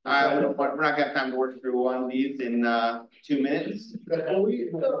we're not gonna have time to work through one of these in 2 minutes.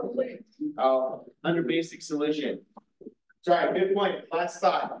 Under basic solution. Sorry, good point. Last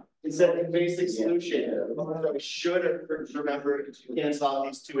thought. It said basic solution. We should have remembered to cancel out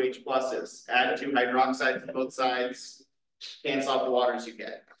these 2 H pluses. Add 2 hydroxides to both sides. Cancel out the waters you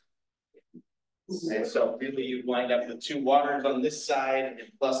get. And so really you wind up with 2 waters on this side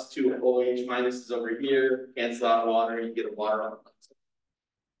and plus 2 OH minuses over here. Cancel out water, you get a water on the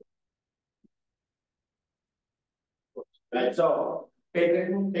side. Right, so Take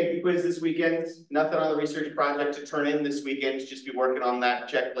the quiz this weekend, nothing on the research project to turn in this weekend, just be working on that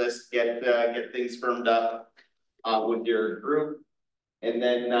checklist, get things firmed up with your group. And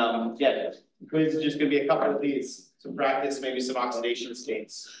then, yeah, quiz is just gonna be a couple of these, some practice, maybe some oxidation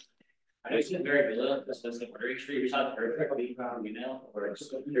states. I know you seem very vigilant, this was the ordering street, you saw the perfect lead from email or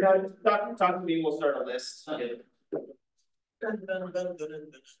just. Talk to me, we'll start a list. Okay.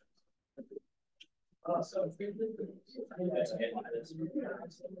 Awesome.